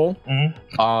an asshole.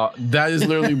 That is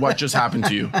literally what just happened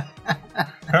to you.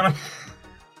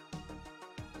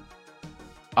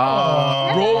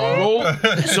 Roll.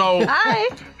 So Hi.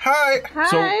 Hi. Hi.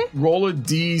 so roll a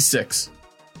d6.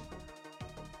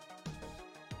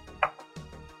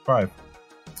 5.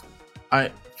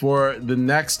 For the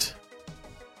next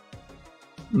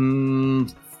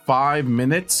 5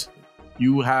 minutes,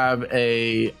 you have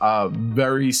a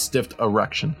very stiff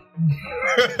erection.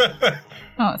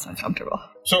 Oh, it's uncomfortable.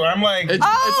 So I'm like, It's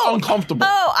uncomfortable.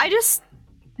 Oh,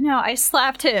 I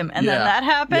slapped him, and then Yeah. that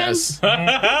happened. Yes. All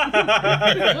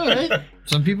right.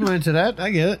 Some people are into that.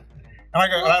 I get it.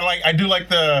 I do like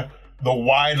the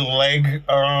wide leg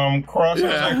cross. I was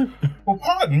Yeah. like, well,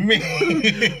 pardon me.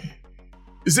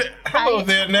 Is it? Hello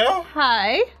there now.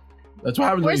 Hi. That's what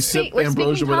happens when We're, you sip we're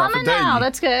ambrosia speaking with common now. Aphrodite.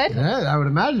 That's good. Yeah, I would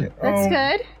imagine. That's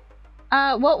good.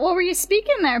 What were you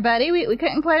speaking there, buddy? We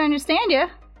couldn't quite understand you.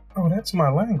 Oh, that's my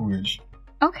language.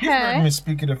 You've heard Okay. me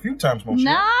speak it a few times, Moshe.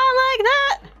 Not like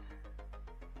that.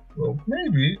 Well,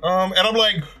 maybe. And I'm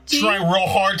like trying real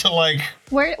hard to like,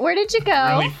 Where did you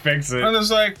go? Really fix it. and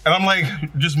it's like, and I'm like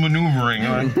just maneuvering.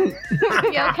 Like, You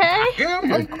okay? yeah,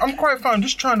 I'm quite fine.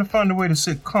 Just trying to find a way to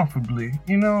sit comfortably.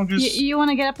 You know, just You want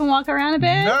to get up and walk around a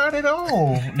bit? not at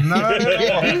all. Not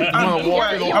at all. wanna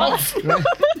walk it along?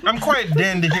 I'm quite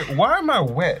dead to hear. Why am I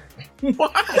wet?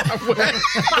 What?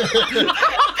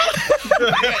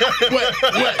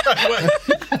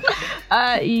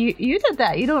 You did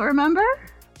that. You don't remember?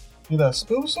 Did I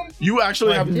spill something? You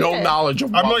actually have no did. knowledge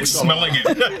of I'm what like was going on. smelling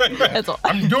it. That's all.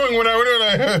 I'm doing what I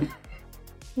would.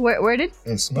 Where did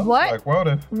It smells What? like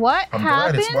water. what I'm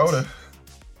happened? glad it's water.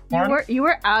 Pardon? You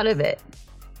were out of it.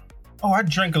 Oh, I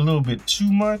drank a little bit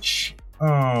too much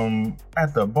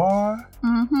at the bar,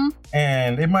 Mm-hmm.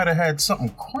 and it might have had something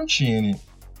crunchy in it.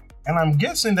 and I'm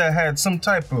guessing that had some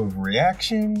type of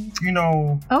reaction, you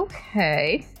know.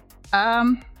 Okay.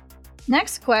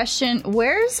 Next question.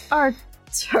 Where's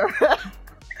Artura?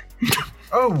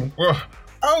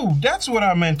 Oh, that's what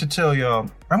I meant to tell y'all.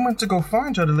 I meant to go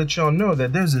find y'all to let y'all know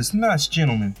that there's this nice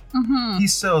gentleman. Mm-hmm. He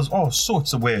sells all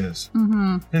sorts of wares.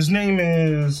 Mm-hmm. His name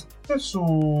is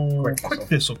Thistle. Quick Quick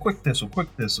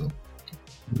Thistle.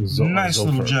 Nice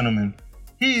little gentleman.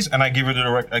 And I give you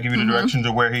the directions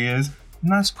of where he is.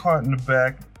 Nice cart in the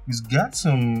back. He's got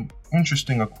some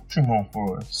interesting accoutrement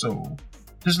for us. So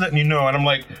just letting you know. And I'm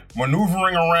like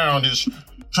maneuvering around, just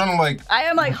trying to like. I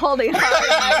am like holding hard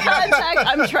eye contact.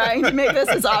 I'm trying to make this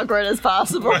as awkward as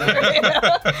possible.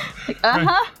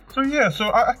 So yeah,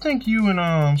 I think you and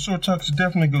Sortux should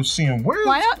definitely go see him.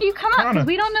 Why don't you come up? Because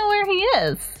we don't know where he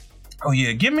is. Oh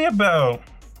yeah, give me about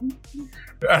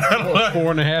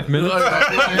 4.5 minutes.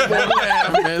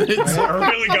 4.5 minutes.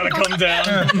 Really gotta come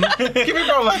down. Give me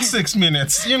about like 6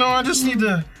 minutes. You know, I just need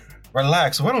to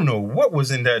relax. So I don't know what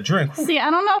was in that drink. See, I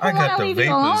don't know if I want to leave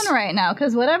you alone right now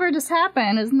because whatever just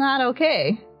happened is not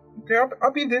okay. Okay,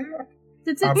 I'll be there.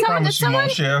 Did someone drug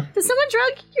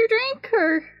your drink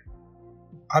or?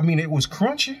 I mean, it was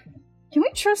crunchy. Can we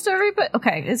trust everybody?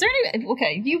 Okay, is there any?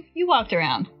 Okay, you walked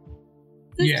around.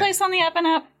 Is this place on the up and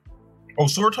up? Oh,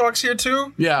 Sortalk's here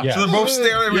too? Yeah. So they're both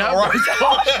staring at me.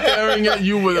 Staring at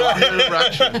you with a weird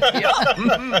erection.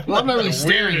 Well, I'm not really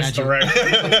staring at you.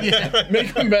 Yeah.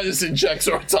 Make a medicine check,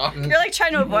 Sortalk. You're like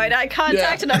trying to avoid eye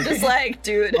contact, and I'm just like,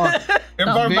 dude. In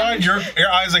my mind, your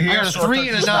eyes are here. I got a 3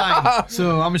 and a 9,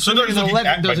 so I'm assuming an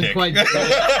 11 doesn't quite.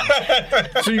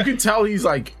 So you can tell he's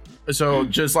like. So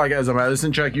just like as a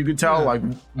medicine check, you could tell like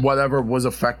whatever was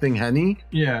affecting Henny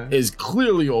is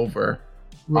clearly over.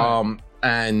 Right.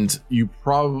 And you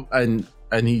probably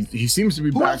and he seems to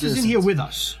be Who back. else is in here with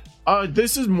us?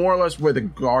 This is more or less where the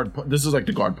guard. This is like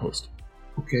the guard post.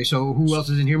 Okay, so who else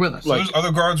is in here with us? So there's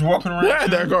other guards walking around? Yeah,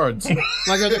 they're guards.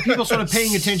 Like, are there people sort of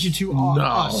paying attention to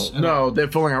us? No, they're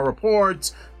filling out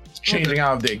reports, changing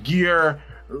out of their gear,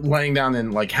 laying down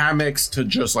in like hammocks to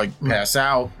just like pass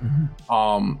out.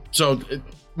 A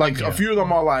few of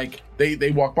them are like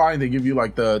they walk by and they give you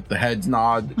like the heads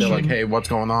nod. They're like, hey, what's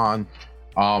going on?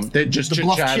 They're just chit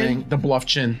chatting. The bluff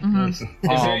chin.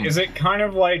 Mm-hmm. Is it kind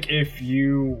of like if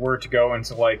you were to go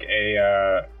into like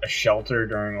a shelter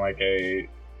during like a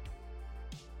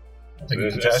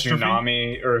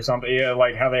tsunami or something? Yeah,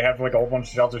 like how they have like a whole bunch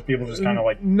of shelters. People just kind of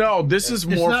like. No, this is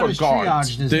more for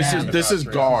guards. This is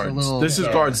guards. This is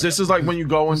guards. This is like when you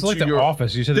go into like your the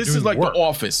office. You said this is like work. the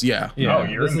office. Yeah. Yeah.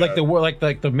 This is like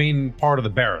the main part of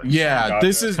the barracks. Yeah. Gotcha.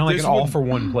 This is kind of like this an would, all for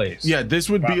one place. Yeah. This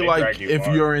would be They like drag you if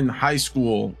far. you're in high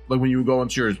school, like when you go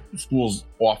into your school's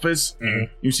office,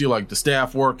 you see like the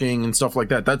staff working and stuff like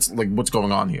that. That's like what's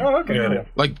going on here. Oh, okay. Cool.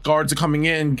 Like guards are coming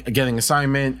in, getting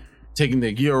assignment, taking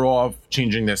their gear off,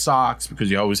 changing their socks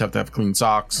because you always have to have clean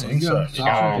socks.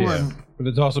 But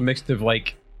it's also mixed of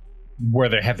like where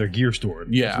they have their gear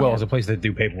stored, as well as a place that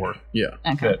do paperwork. Yeah.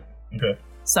 Okay. Okay.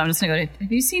 So I'm just gonna go to.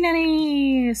 Have you seen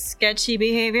any sketchy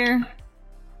behavior?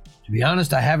 To be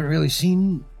honest, I haven't really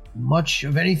seen much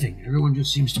of anything. Everyone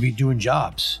just seems to be doing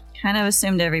jobs. Kind of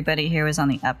assumed everybody here was on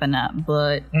the up and up,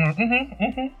 but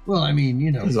Well, I mean,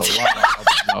 you know. There's a lot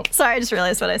of up. sorry, I just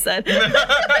realized what I said.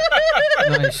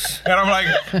 Nice. And I'm like,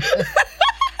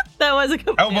 That was a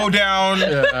good elbow down,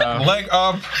 leg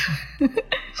up,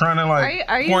 trying to like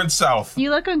Are you- point south.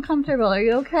 You look uncomfortable. Are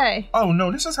you okay? Oh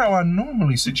no, this is how I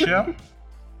normally sit, Shell.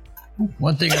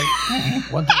 One thing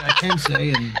I can say,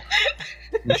 and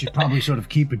we should probably sort of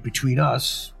keep it between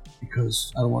us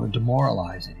because I don't want to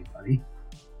demoralize anybody.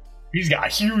 He's got a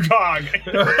huge hog.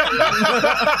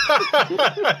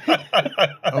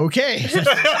 Okay.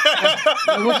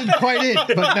 That wasn't quite it,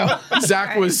 but no.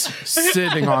 Zach was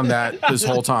sitting on that this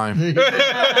whole time. All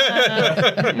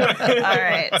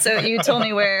right. So you told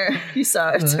me where you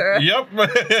saw it, Tura. Yep. All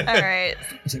right.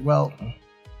 I said, well,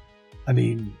 I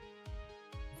mean,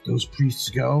 if those priests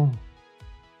go,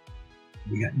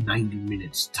 we got 90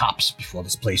 minutes tops before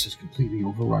this place is completely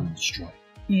overrun and destroyed.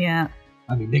 Yeah.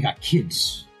 I mean, they got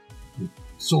kids with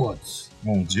swords.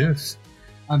 Oh, yes.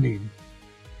 I mean,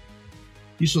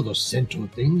 you saw those centaur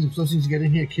things. If those things get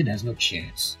in here, a kid has no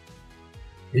chance.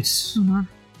 It's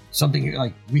something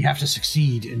like we have to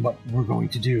succeed in what we're going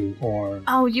to do, or...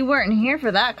 Oh, you weren't here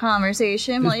for that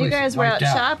conversation. This While you place guys is were out wiped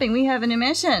out. shopping, we have a new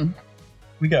mission.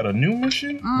 We got a new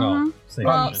mission? Mhm. Same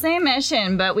Well, mission. same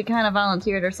mission, but we kind of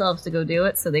volunteered ourselves to go do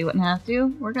it so they wouldn't have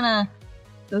to. We're gonna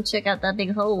go check out that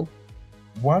big hole.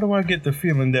 Why do I get the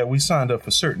feeling that we signed up for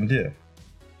certain death?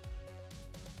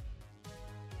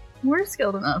 We're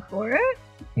skilled enough for it.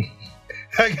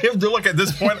 I give the look. At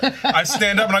this point, I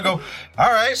stand up and I go,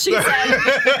 all right.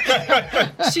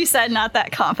 She said not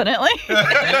that confidently.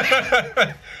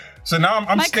 So now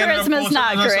I'm My standing up. charisma's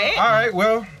not great. All right,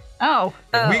 well,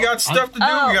 we got stuff to do.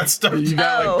 We got stuff to do. You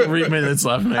got like 3 minutes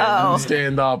left, man. You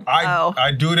stand up.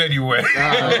 I do it anyway.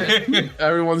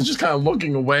 Everyone's just kind of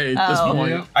looking away at this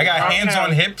point. Yeah. I got hands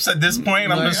on hips at this point,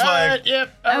 and I'm just like, Yep.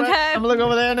 Okay. I'm gonna look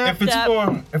over there now. if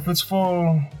it's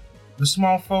for the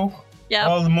small folk,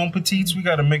 all the mon petites, we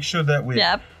got to make sure that we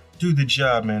do the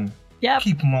job and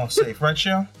keep them all safe, right,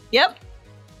 Shell? Yep.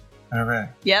 All right.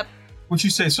 Yep. What you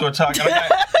say, Sortak? I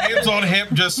got hands on hip,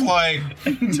 just like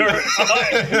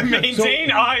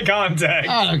maintain eye contact.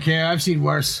 I don't care. I've seen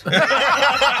worse.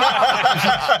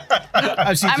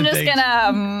 I've seen I'm some just things.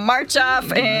 gonna march off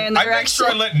in the I make sure I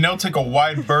direction. let Nell take a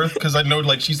wide berth because I know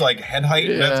like she's like head height.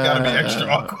 And that's got to be extra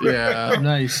awkward. Yeah.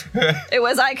 Nice. It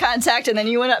was eye contact, and then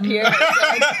you went up here. Yeah.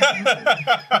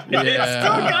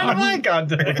 Kind of eye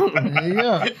contact. There you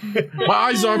go. My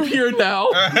eyes are up here now.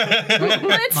 But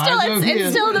it's still, it's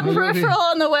still the peripheral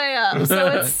on the way up. So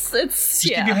it's Just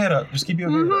keep your head up. Just keep your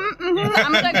head up.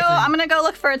 I'm gonna go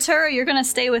look for a tour. You're gonna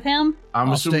stay with him. I'm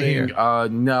I'll stay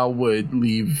assuming Nell would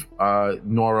leave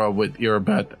Nora with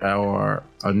Irabeth or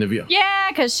Nivea. Yeah,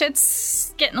 because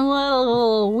shit's getting a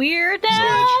little weird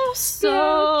now.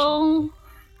 So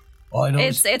All I know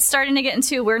is it's starting to get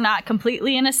into we're not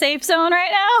completely in a safe zone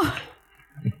right now.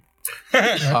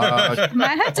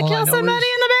 Might have to All I kill know somebody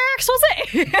is- in the barracks. We'll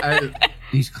see.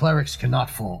 these clerics cannot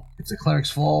fall. If the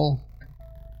clerics fall,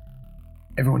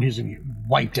 everyone here's gonna get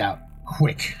wiped out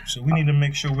quick. So we need to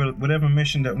make sure whatever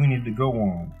mission that we need to go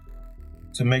on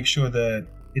to make sure that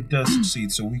it does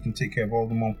succeed, so we can take care of all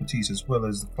the mon petites as well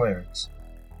as the clerics.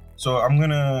 So I'm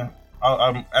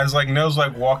as like Nell's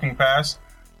like walking past,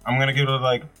 I'm gonna give her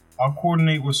like I'll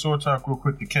coordinate with Sortak real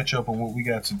quick to catch up on what we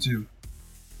got to do.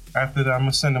 After that, I'm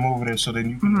gonna send them over there so then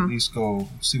you can at least go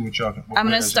see what y'all can. I'm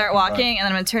gonna start walking, and then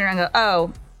I'm gonna turn around and go,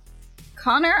 oh,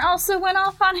 Connor also went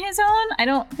off on his own. I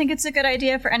don't think it's a good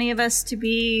idea for any of us to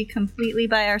be completely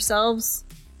by ourselves.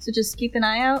 So just keep an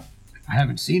eye out. I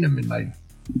haven't seen him in my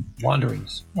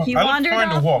wanderings. He I look wandered fine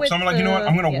to off walk, with so I'm like, you know what?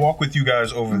 I'm gonna the- walk with you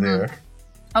guys over there.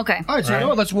 Okay. All right, so you know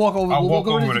what? Let's walk over. I'll We'll walk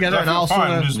go over together, and I'll fine.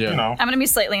 sort of. Just, you know. I'm gonna be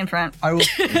slightly in front. I will.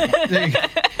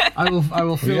 I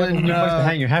will fill in. You'd like to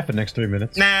hang your hat for the next 3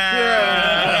 minutes. Nah.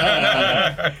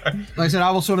 Like I said,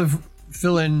 I will sort of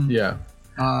fill in. Yeah.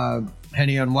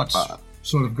 Henny on what's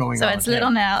sort of going So on. it's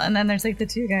little now, and then there's like the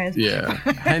two guys. Yeah.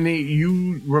 Henny,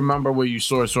 you remember where you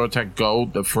saw Sortek go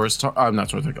the first time? Not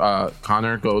Sortek,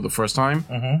 Connor go the first time?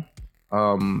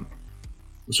 Mm-hmm.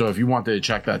 So if you wanted to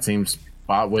check that same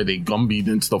spot where they gumbied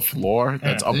into the floor,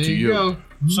 that's up There to you you. go.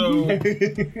 So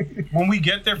when we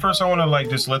get there, first I want to like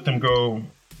just let them go,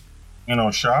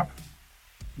 shop,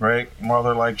 right? While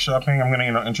they're like shopping, I'm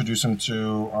gonna introduce them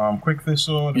to Quick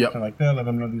Thistle, and everything like that. Let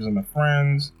them know these are my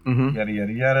friends, yada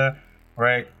yada yada,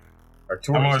 right? I'm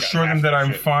gonna assure them that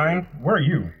I'm fine. Where are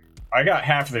you? I got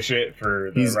half the shit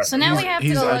for the rest. So now we have to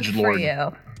he's go look edgelord. for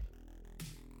you.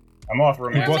 I'm off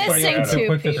romantic. We're missing two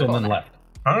Quick Thistle and then people. left.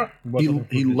 Huh?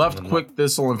 He left Quick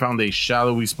Thistle and found a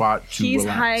shadowy spot to He's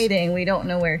relax. hiding. We don't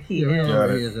know where he Yeah, we is. know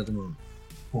where he is at the moment.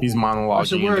 He's monologuing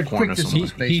So in we're the at corner Quick Thistle. somewhere.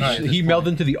 Space at this He point. melded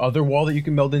into the other wall that you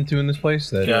can meld into in this place.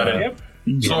 That, Got it. Yep.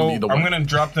 He's So gonna be the I'm one. gonna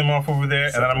drop them off over there,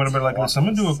 and then I'm gonna be like, listen,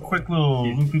 I'm gonna do a quick little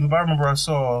loop. I remember I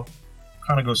saw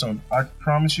kind of go something. I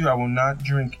promise you, I will not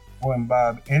drink or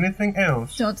imbibe anything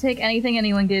else. Don't take anything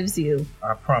anyone gives you.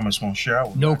 I promise, mon cher. I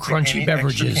will No not take crunchy any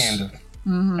beverages. extra candy.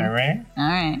 All right. All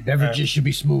right. Beverages should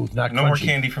be smooth, not No crunchy. more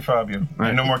candy for Fabio.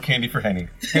 And no more candy for Henny.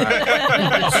 So,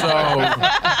 it's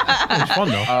fun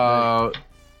though.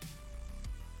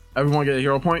 everyone get a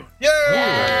hero point?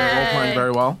 Yeah. You're all playing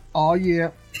very well. Oh yeah.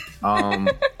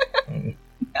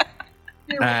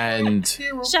 And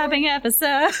Shopping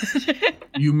episode.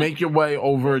 you make your way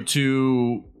over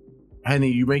to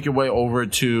Henny. You make your way over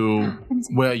to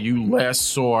where you last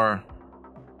saw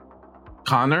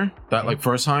Connor that like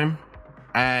first time,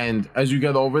 and as you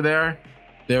get over there,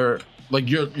 they're like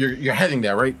you're heading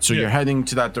there, right? So you're heading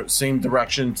to that same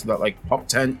direction to that like pup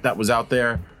tent that was out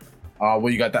there,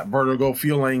 where you got that vertigo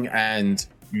feeling, and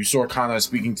you saw Connor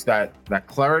speaking to that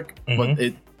cleric, but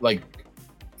it like.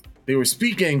 They were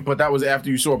speaking, but that was after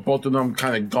you saw both of them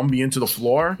kind of gumby into the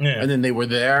floor, and then they were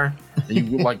there, and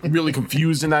you were like really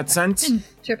confused in that sense.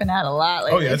 Tripping out a lot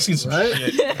lately. Oh yeah, I've seen some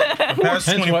shit. The past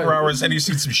 24 hours, Henny's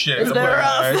seen some shit. It's been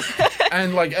rough.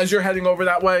 And like as you're heading over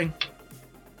that way,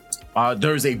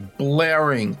 there's a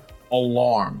blaring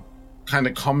alarm kind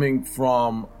of coming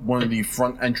from one of the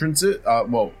front entrances.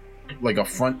 Like a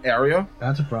front area.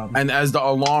 That's a problem. And as the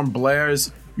alarm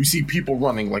blares, you see people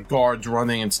running, like guards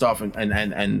running and stuff,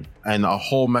 and a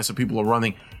whole mess of people are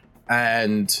running,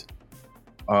 and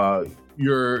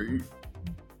you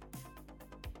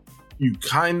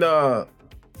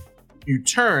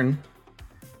turn,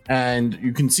 and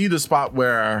you can see the spot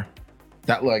where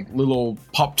that like little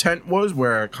pup tent was,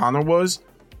 where Connor was,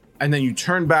 and then you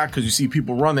turn back because you see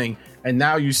people running, and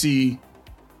now you see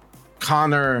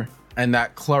Connor and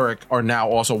that cleric are now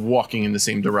also walking in the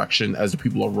same direction as the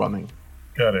people are running.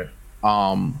 Got it.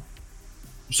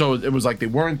 So it was like they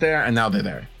weren't there, and now they're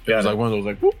there. It was like one of those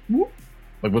like whoop, whoop.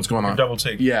 Like what's going on? Double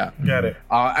take. Yeah. Got it.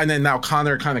 And then now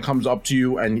Connor kind of comes up to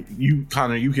you, and you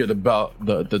hear the bell,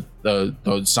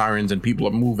 the sirens, and people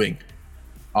are moving.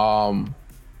 So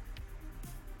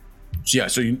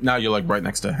now you're like right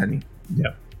next to Henny.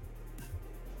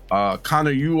 Yeah.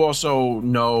 Connor, you also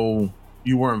know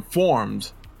you were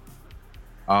informed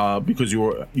because you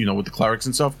were, with the clerics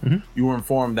and stuff. Mm-hmm. You were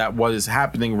informed that what is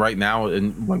happening right now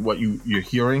and like what you're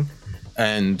hearing,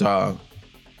 and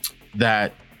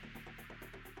that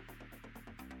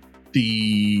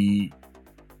the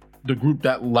group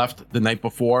that left the night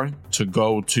before to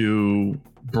go to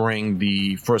bring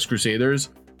the First Crusaders,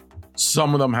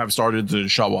 some of them have started to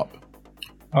show up.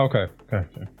 Okay.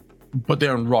 But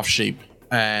they're in rough shape,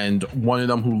 and one of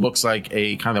them, who looks like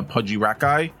a kind of pudgy rat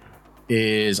guy,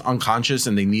 is unconscious,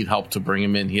 and they need help to bring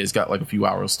him in. He has got like a few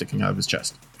arrows sticking out of his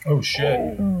chest. Oh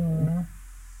shit.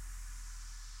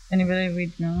 Anybody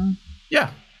we know?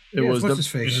 Yeah. It was what's his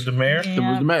face? Is it the mayor? It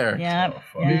was the mayor. Yeah.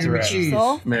 Mayor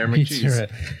McCheese. Mayor McCheese.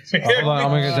 Hold on, I'm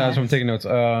gonna get down. So I'm taking notes.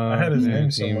 I had his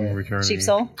name somewhere. returning. Chief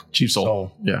Soul? Chief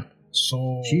Soul. Yeah.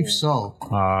 So Chief Soul.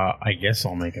 I guess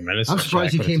I'll make a medicine. I'm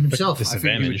surprised he check, but came it's a himself. I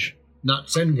figured he would disadvantage. not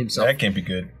send himself. that can't be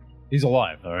good. He's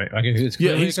alive, all right. Okay,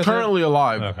 He's currently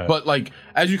alive. Okay. But like,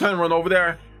 as you kind of run over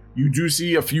there, you do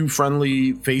see a few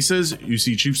friendly faces. You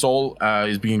see Chief Soul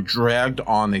is being dragged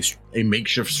on a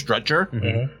makeshift stretcher.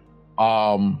 Mm-hmm.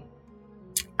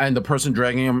 And the person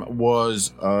dragging him was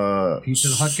Pizza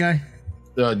the Hut guy?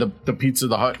 the Pizza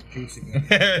the Hut I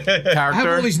have all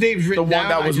character. these names The written one down.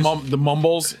 that was the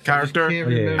Mumbles character. can't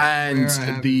remember And where I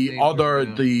have the his name other,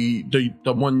 written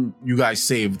the one you guys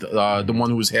saved, the one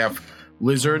who was half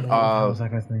lizard, What was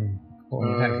that guy's name?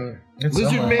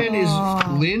 Lizard Man is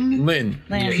Lynn. Lynn.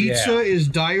 Pizza is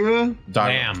Dyra.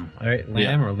 Lamb. All right,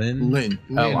 Lamb or Lynn? Lynn.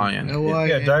 L-I-N. L-I-N.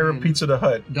 Yeah, Dyra Pizza the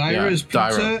Hut. Dyra Yeah, is pizza.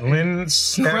 Dyra. Lynn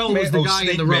Snap Krell was the guy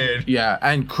in the rubber. Man. Yeah,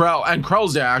 and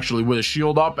Krell's there actually with a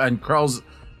shield up, and Krell's.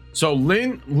 So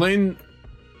Lynn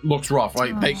looks rough,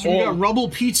 right? They So we all, got Rubble,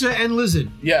 Pizza, and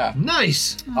Lizard. yeah.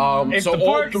 Nice. It's So the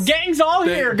all, gang's all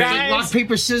they- here, they guys. Rock,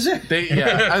 paper, scissors.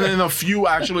 and then a few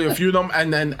of them,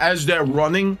 and then as they're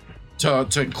running to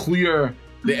clear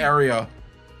the area,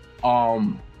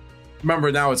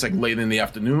 remember now it's like late in the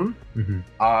afternoon,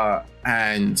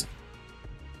 and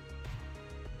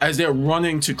as they're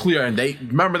running to clear, and they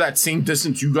remember that same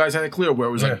distance you guys had to clear where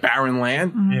it was like barren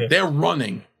land. Yeah. They're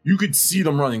running. You could see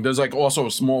them running. There's like also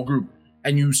a small group,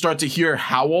 and you start to hear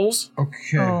howls.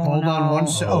 Okay, hold on one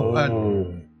second.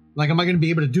 Like, am I going to be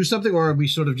able to do something, or are we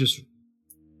sort of just...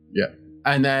 Yeah,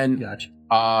 and then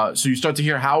Gotcha. so you start to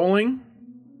hear howling,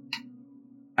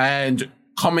 and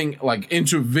coming like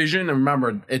into vision. And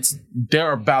remember,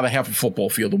 they're about a half a football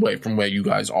field away from where you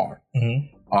guys are. And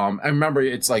remember,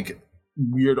 it's like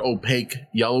weird opaque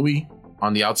yellowy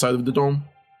on the outside of the dome.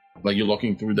 Like you're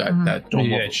looking through that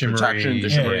dome of protection, the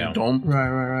shimmering dome.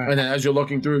 Right. And then as you're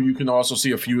looking through, you can also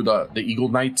see a few of the Eagle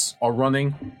Knights are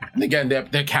running. And again,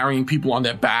 they're carrying people on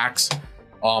their backs.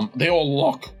 They all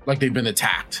look like they've been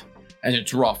attacked, and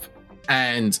it's rough.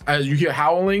 And as you hear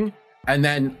howling, and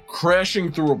then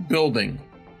crashing through a building,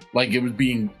 like it was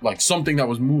being like something that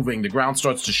was moving, the ground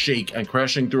starts to shake, and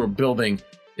crashing through a building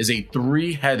is a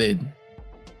 3-headed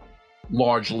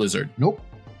large lizard. Nope.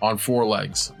 On 4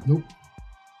 legs. Nope.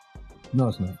 No,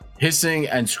 it's not. Hissing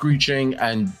and screeching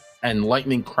and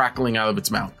lightning crackling out of its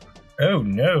mouth. Oh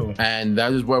no. And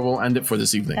that is where we'll end it for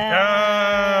this evening.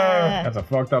 That's a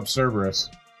fucked up Cerberus.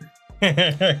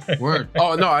 Word.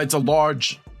 Oh no, it's a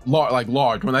large.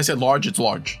 When I said large, it's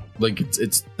large. Like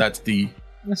that's the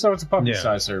So it's a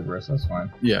puppy-sized Cerberus. That's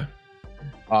fine. yeah.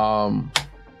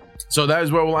 So that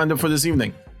is where we'll end it for this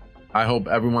evening. I hope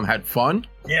everyone had fun.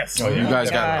 Yes. You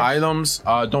guys got items.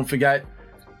 Don't forget,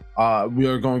 we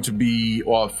are going to be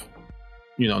off,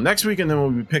 next week, and then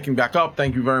we'll be picking back up.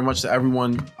 Thank you very much to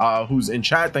everyone who's in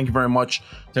chat. Thank you very much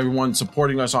to everyone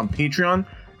supporting us on Patreon,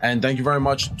 and thank you very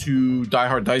much to Die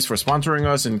Hard Dice for sponsoring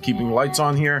us and keeping the lights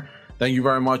on here. Thank you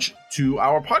very much to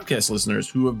our podcast listeners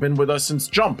who have been with us since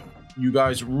Jump. You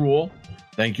guys rule.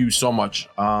 Thank you so much.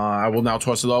 I will now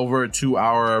toss it over to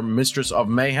our Mistress of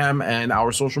Mayhem and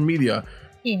our social media.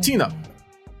 Yeah. Tina.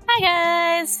 Hi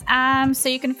guys. So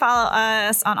you can follow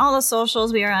us on all the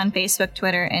socials. We are on Facebook,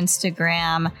 Twitter,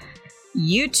 Instagram,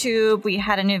 YouTube. We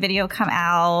had a new video come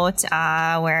out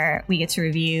where we get to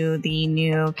review the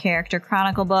new Character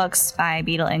Chronicle books by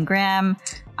Beetle and Grimm.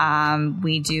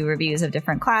 We do reviews of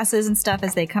different classes and stuff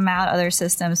as they come out, other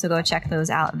systems, so go check those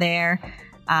out there.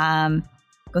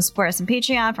 Go support us on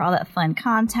Patreon for all that fun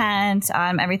content.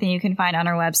 Everything you can find on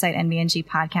our website,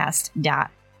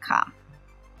 nbngpodcast.com.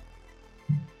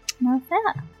 That's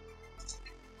that.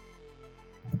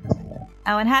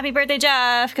 Oh, and happy birthday,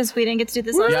 Jeff, because we didn't get to do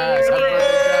this last Yes, year. happy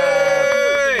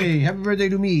birthday, Hey, happy birthday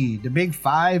to me, the big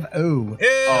 5-0.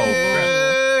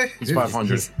 Oh, he's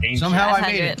 500. Somehow I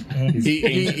made it. 500.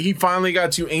 He finally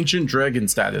got to ancient dragon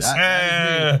status.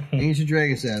 That is me. Ancient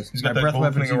Dragon says. He's got My that breath gold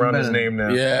weapon's thing even around his better. name now.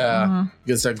 Yeah,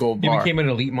 gets that gold He bar. became an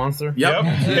elite monster. Yep,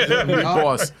 he's a big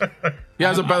boss. He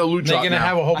has a better loot They're drop gonna now.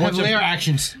 have a whole I have bunch of lair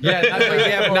actions. yeah.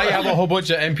 Now you have a whole bunch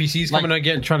of NPCs coming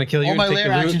again trying to kill you All and my take lair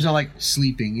your loot. actions are like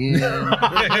sleeping in.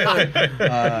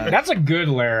 That's a good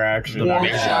lair action. Warm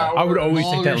Yeah. shower. I would always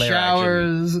take Longer that lair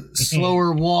action. showers,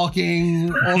 slower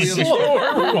walking, all the other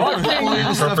all the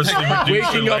other stuff. Purposely reduced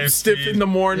Waking your up life stiff speed. in the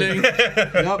morning,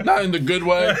 Yep. not in the good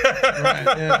way. Right,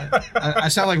 yeah. I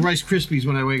sound like Rice Krispies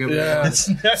when I wake up. Yeah.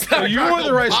 So you were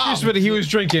the Rice Krispies that he was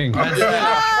drinking. All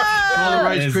the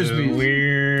Rice Krispies.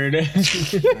 Weird.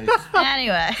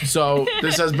 Anyway. So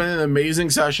this has been an amazing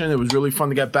session. It was really fun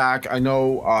to get back. I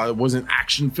know it wasn't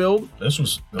action filled. This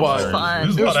was But- Fun.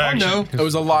 This was a lot of action. though. It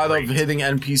was a lot of hitting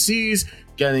NPCs,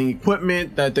 getting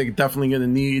equipment that they're definitely going to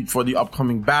need for the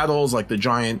upcoming battles, like the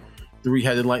giant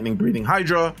three-headed lightning breathing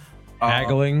Hydra.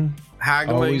 Haggling.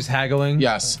 Always haggling.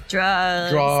 Yes.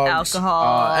 Drugs, Drugs,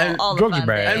 alcohol, and all the drugs fun are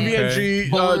bad. things. NVNG,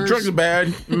 Bowlers. drugs are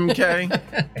bad. Okay.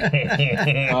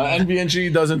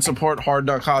 NVNG doesn't support hard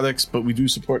narcotics, but we do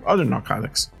support other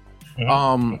narcotics.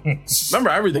 Remember,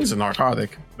 everything's a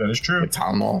narcotic. That is true. Like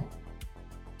Tylenol,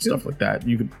 stuff like that.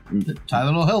 You could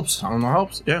Tylenol helps. Tylenol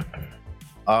helps. Yeah.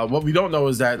 What we don't know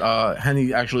is that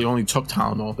Henny actually only took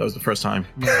Tylenol. That was the first time.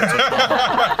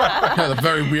 Had a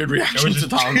very weird It reaction was to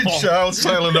just Tylenol. child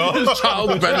Tylenol. Child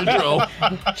Benadryl.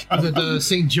 The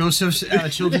St. Joseph's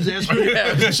Children's Aspirin.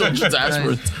 Yeah, the children's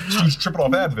aspirin. She was tripping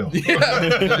off Advil.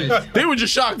 They were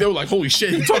just shocked. They were like, "Holy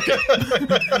shit, he took it!"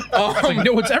 Like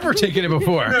no one's ever taken it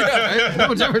before. No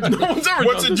one's ever done No one's ever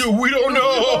What's done it this. do? We don't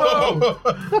know.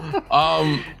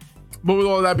 But with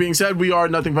all that being said, we are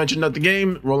Nothing Venture, Nothing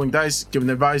Game, rolling dice, giving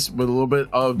advice with a little bit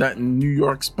of that New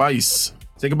York spice.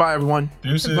 Say goodbye, everyone.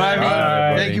 Deuces. Bye,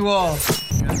 Bye. Thank you all.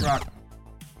 You guys rock.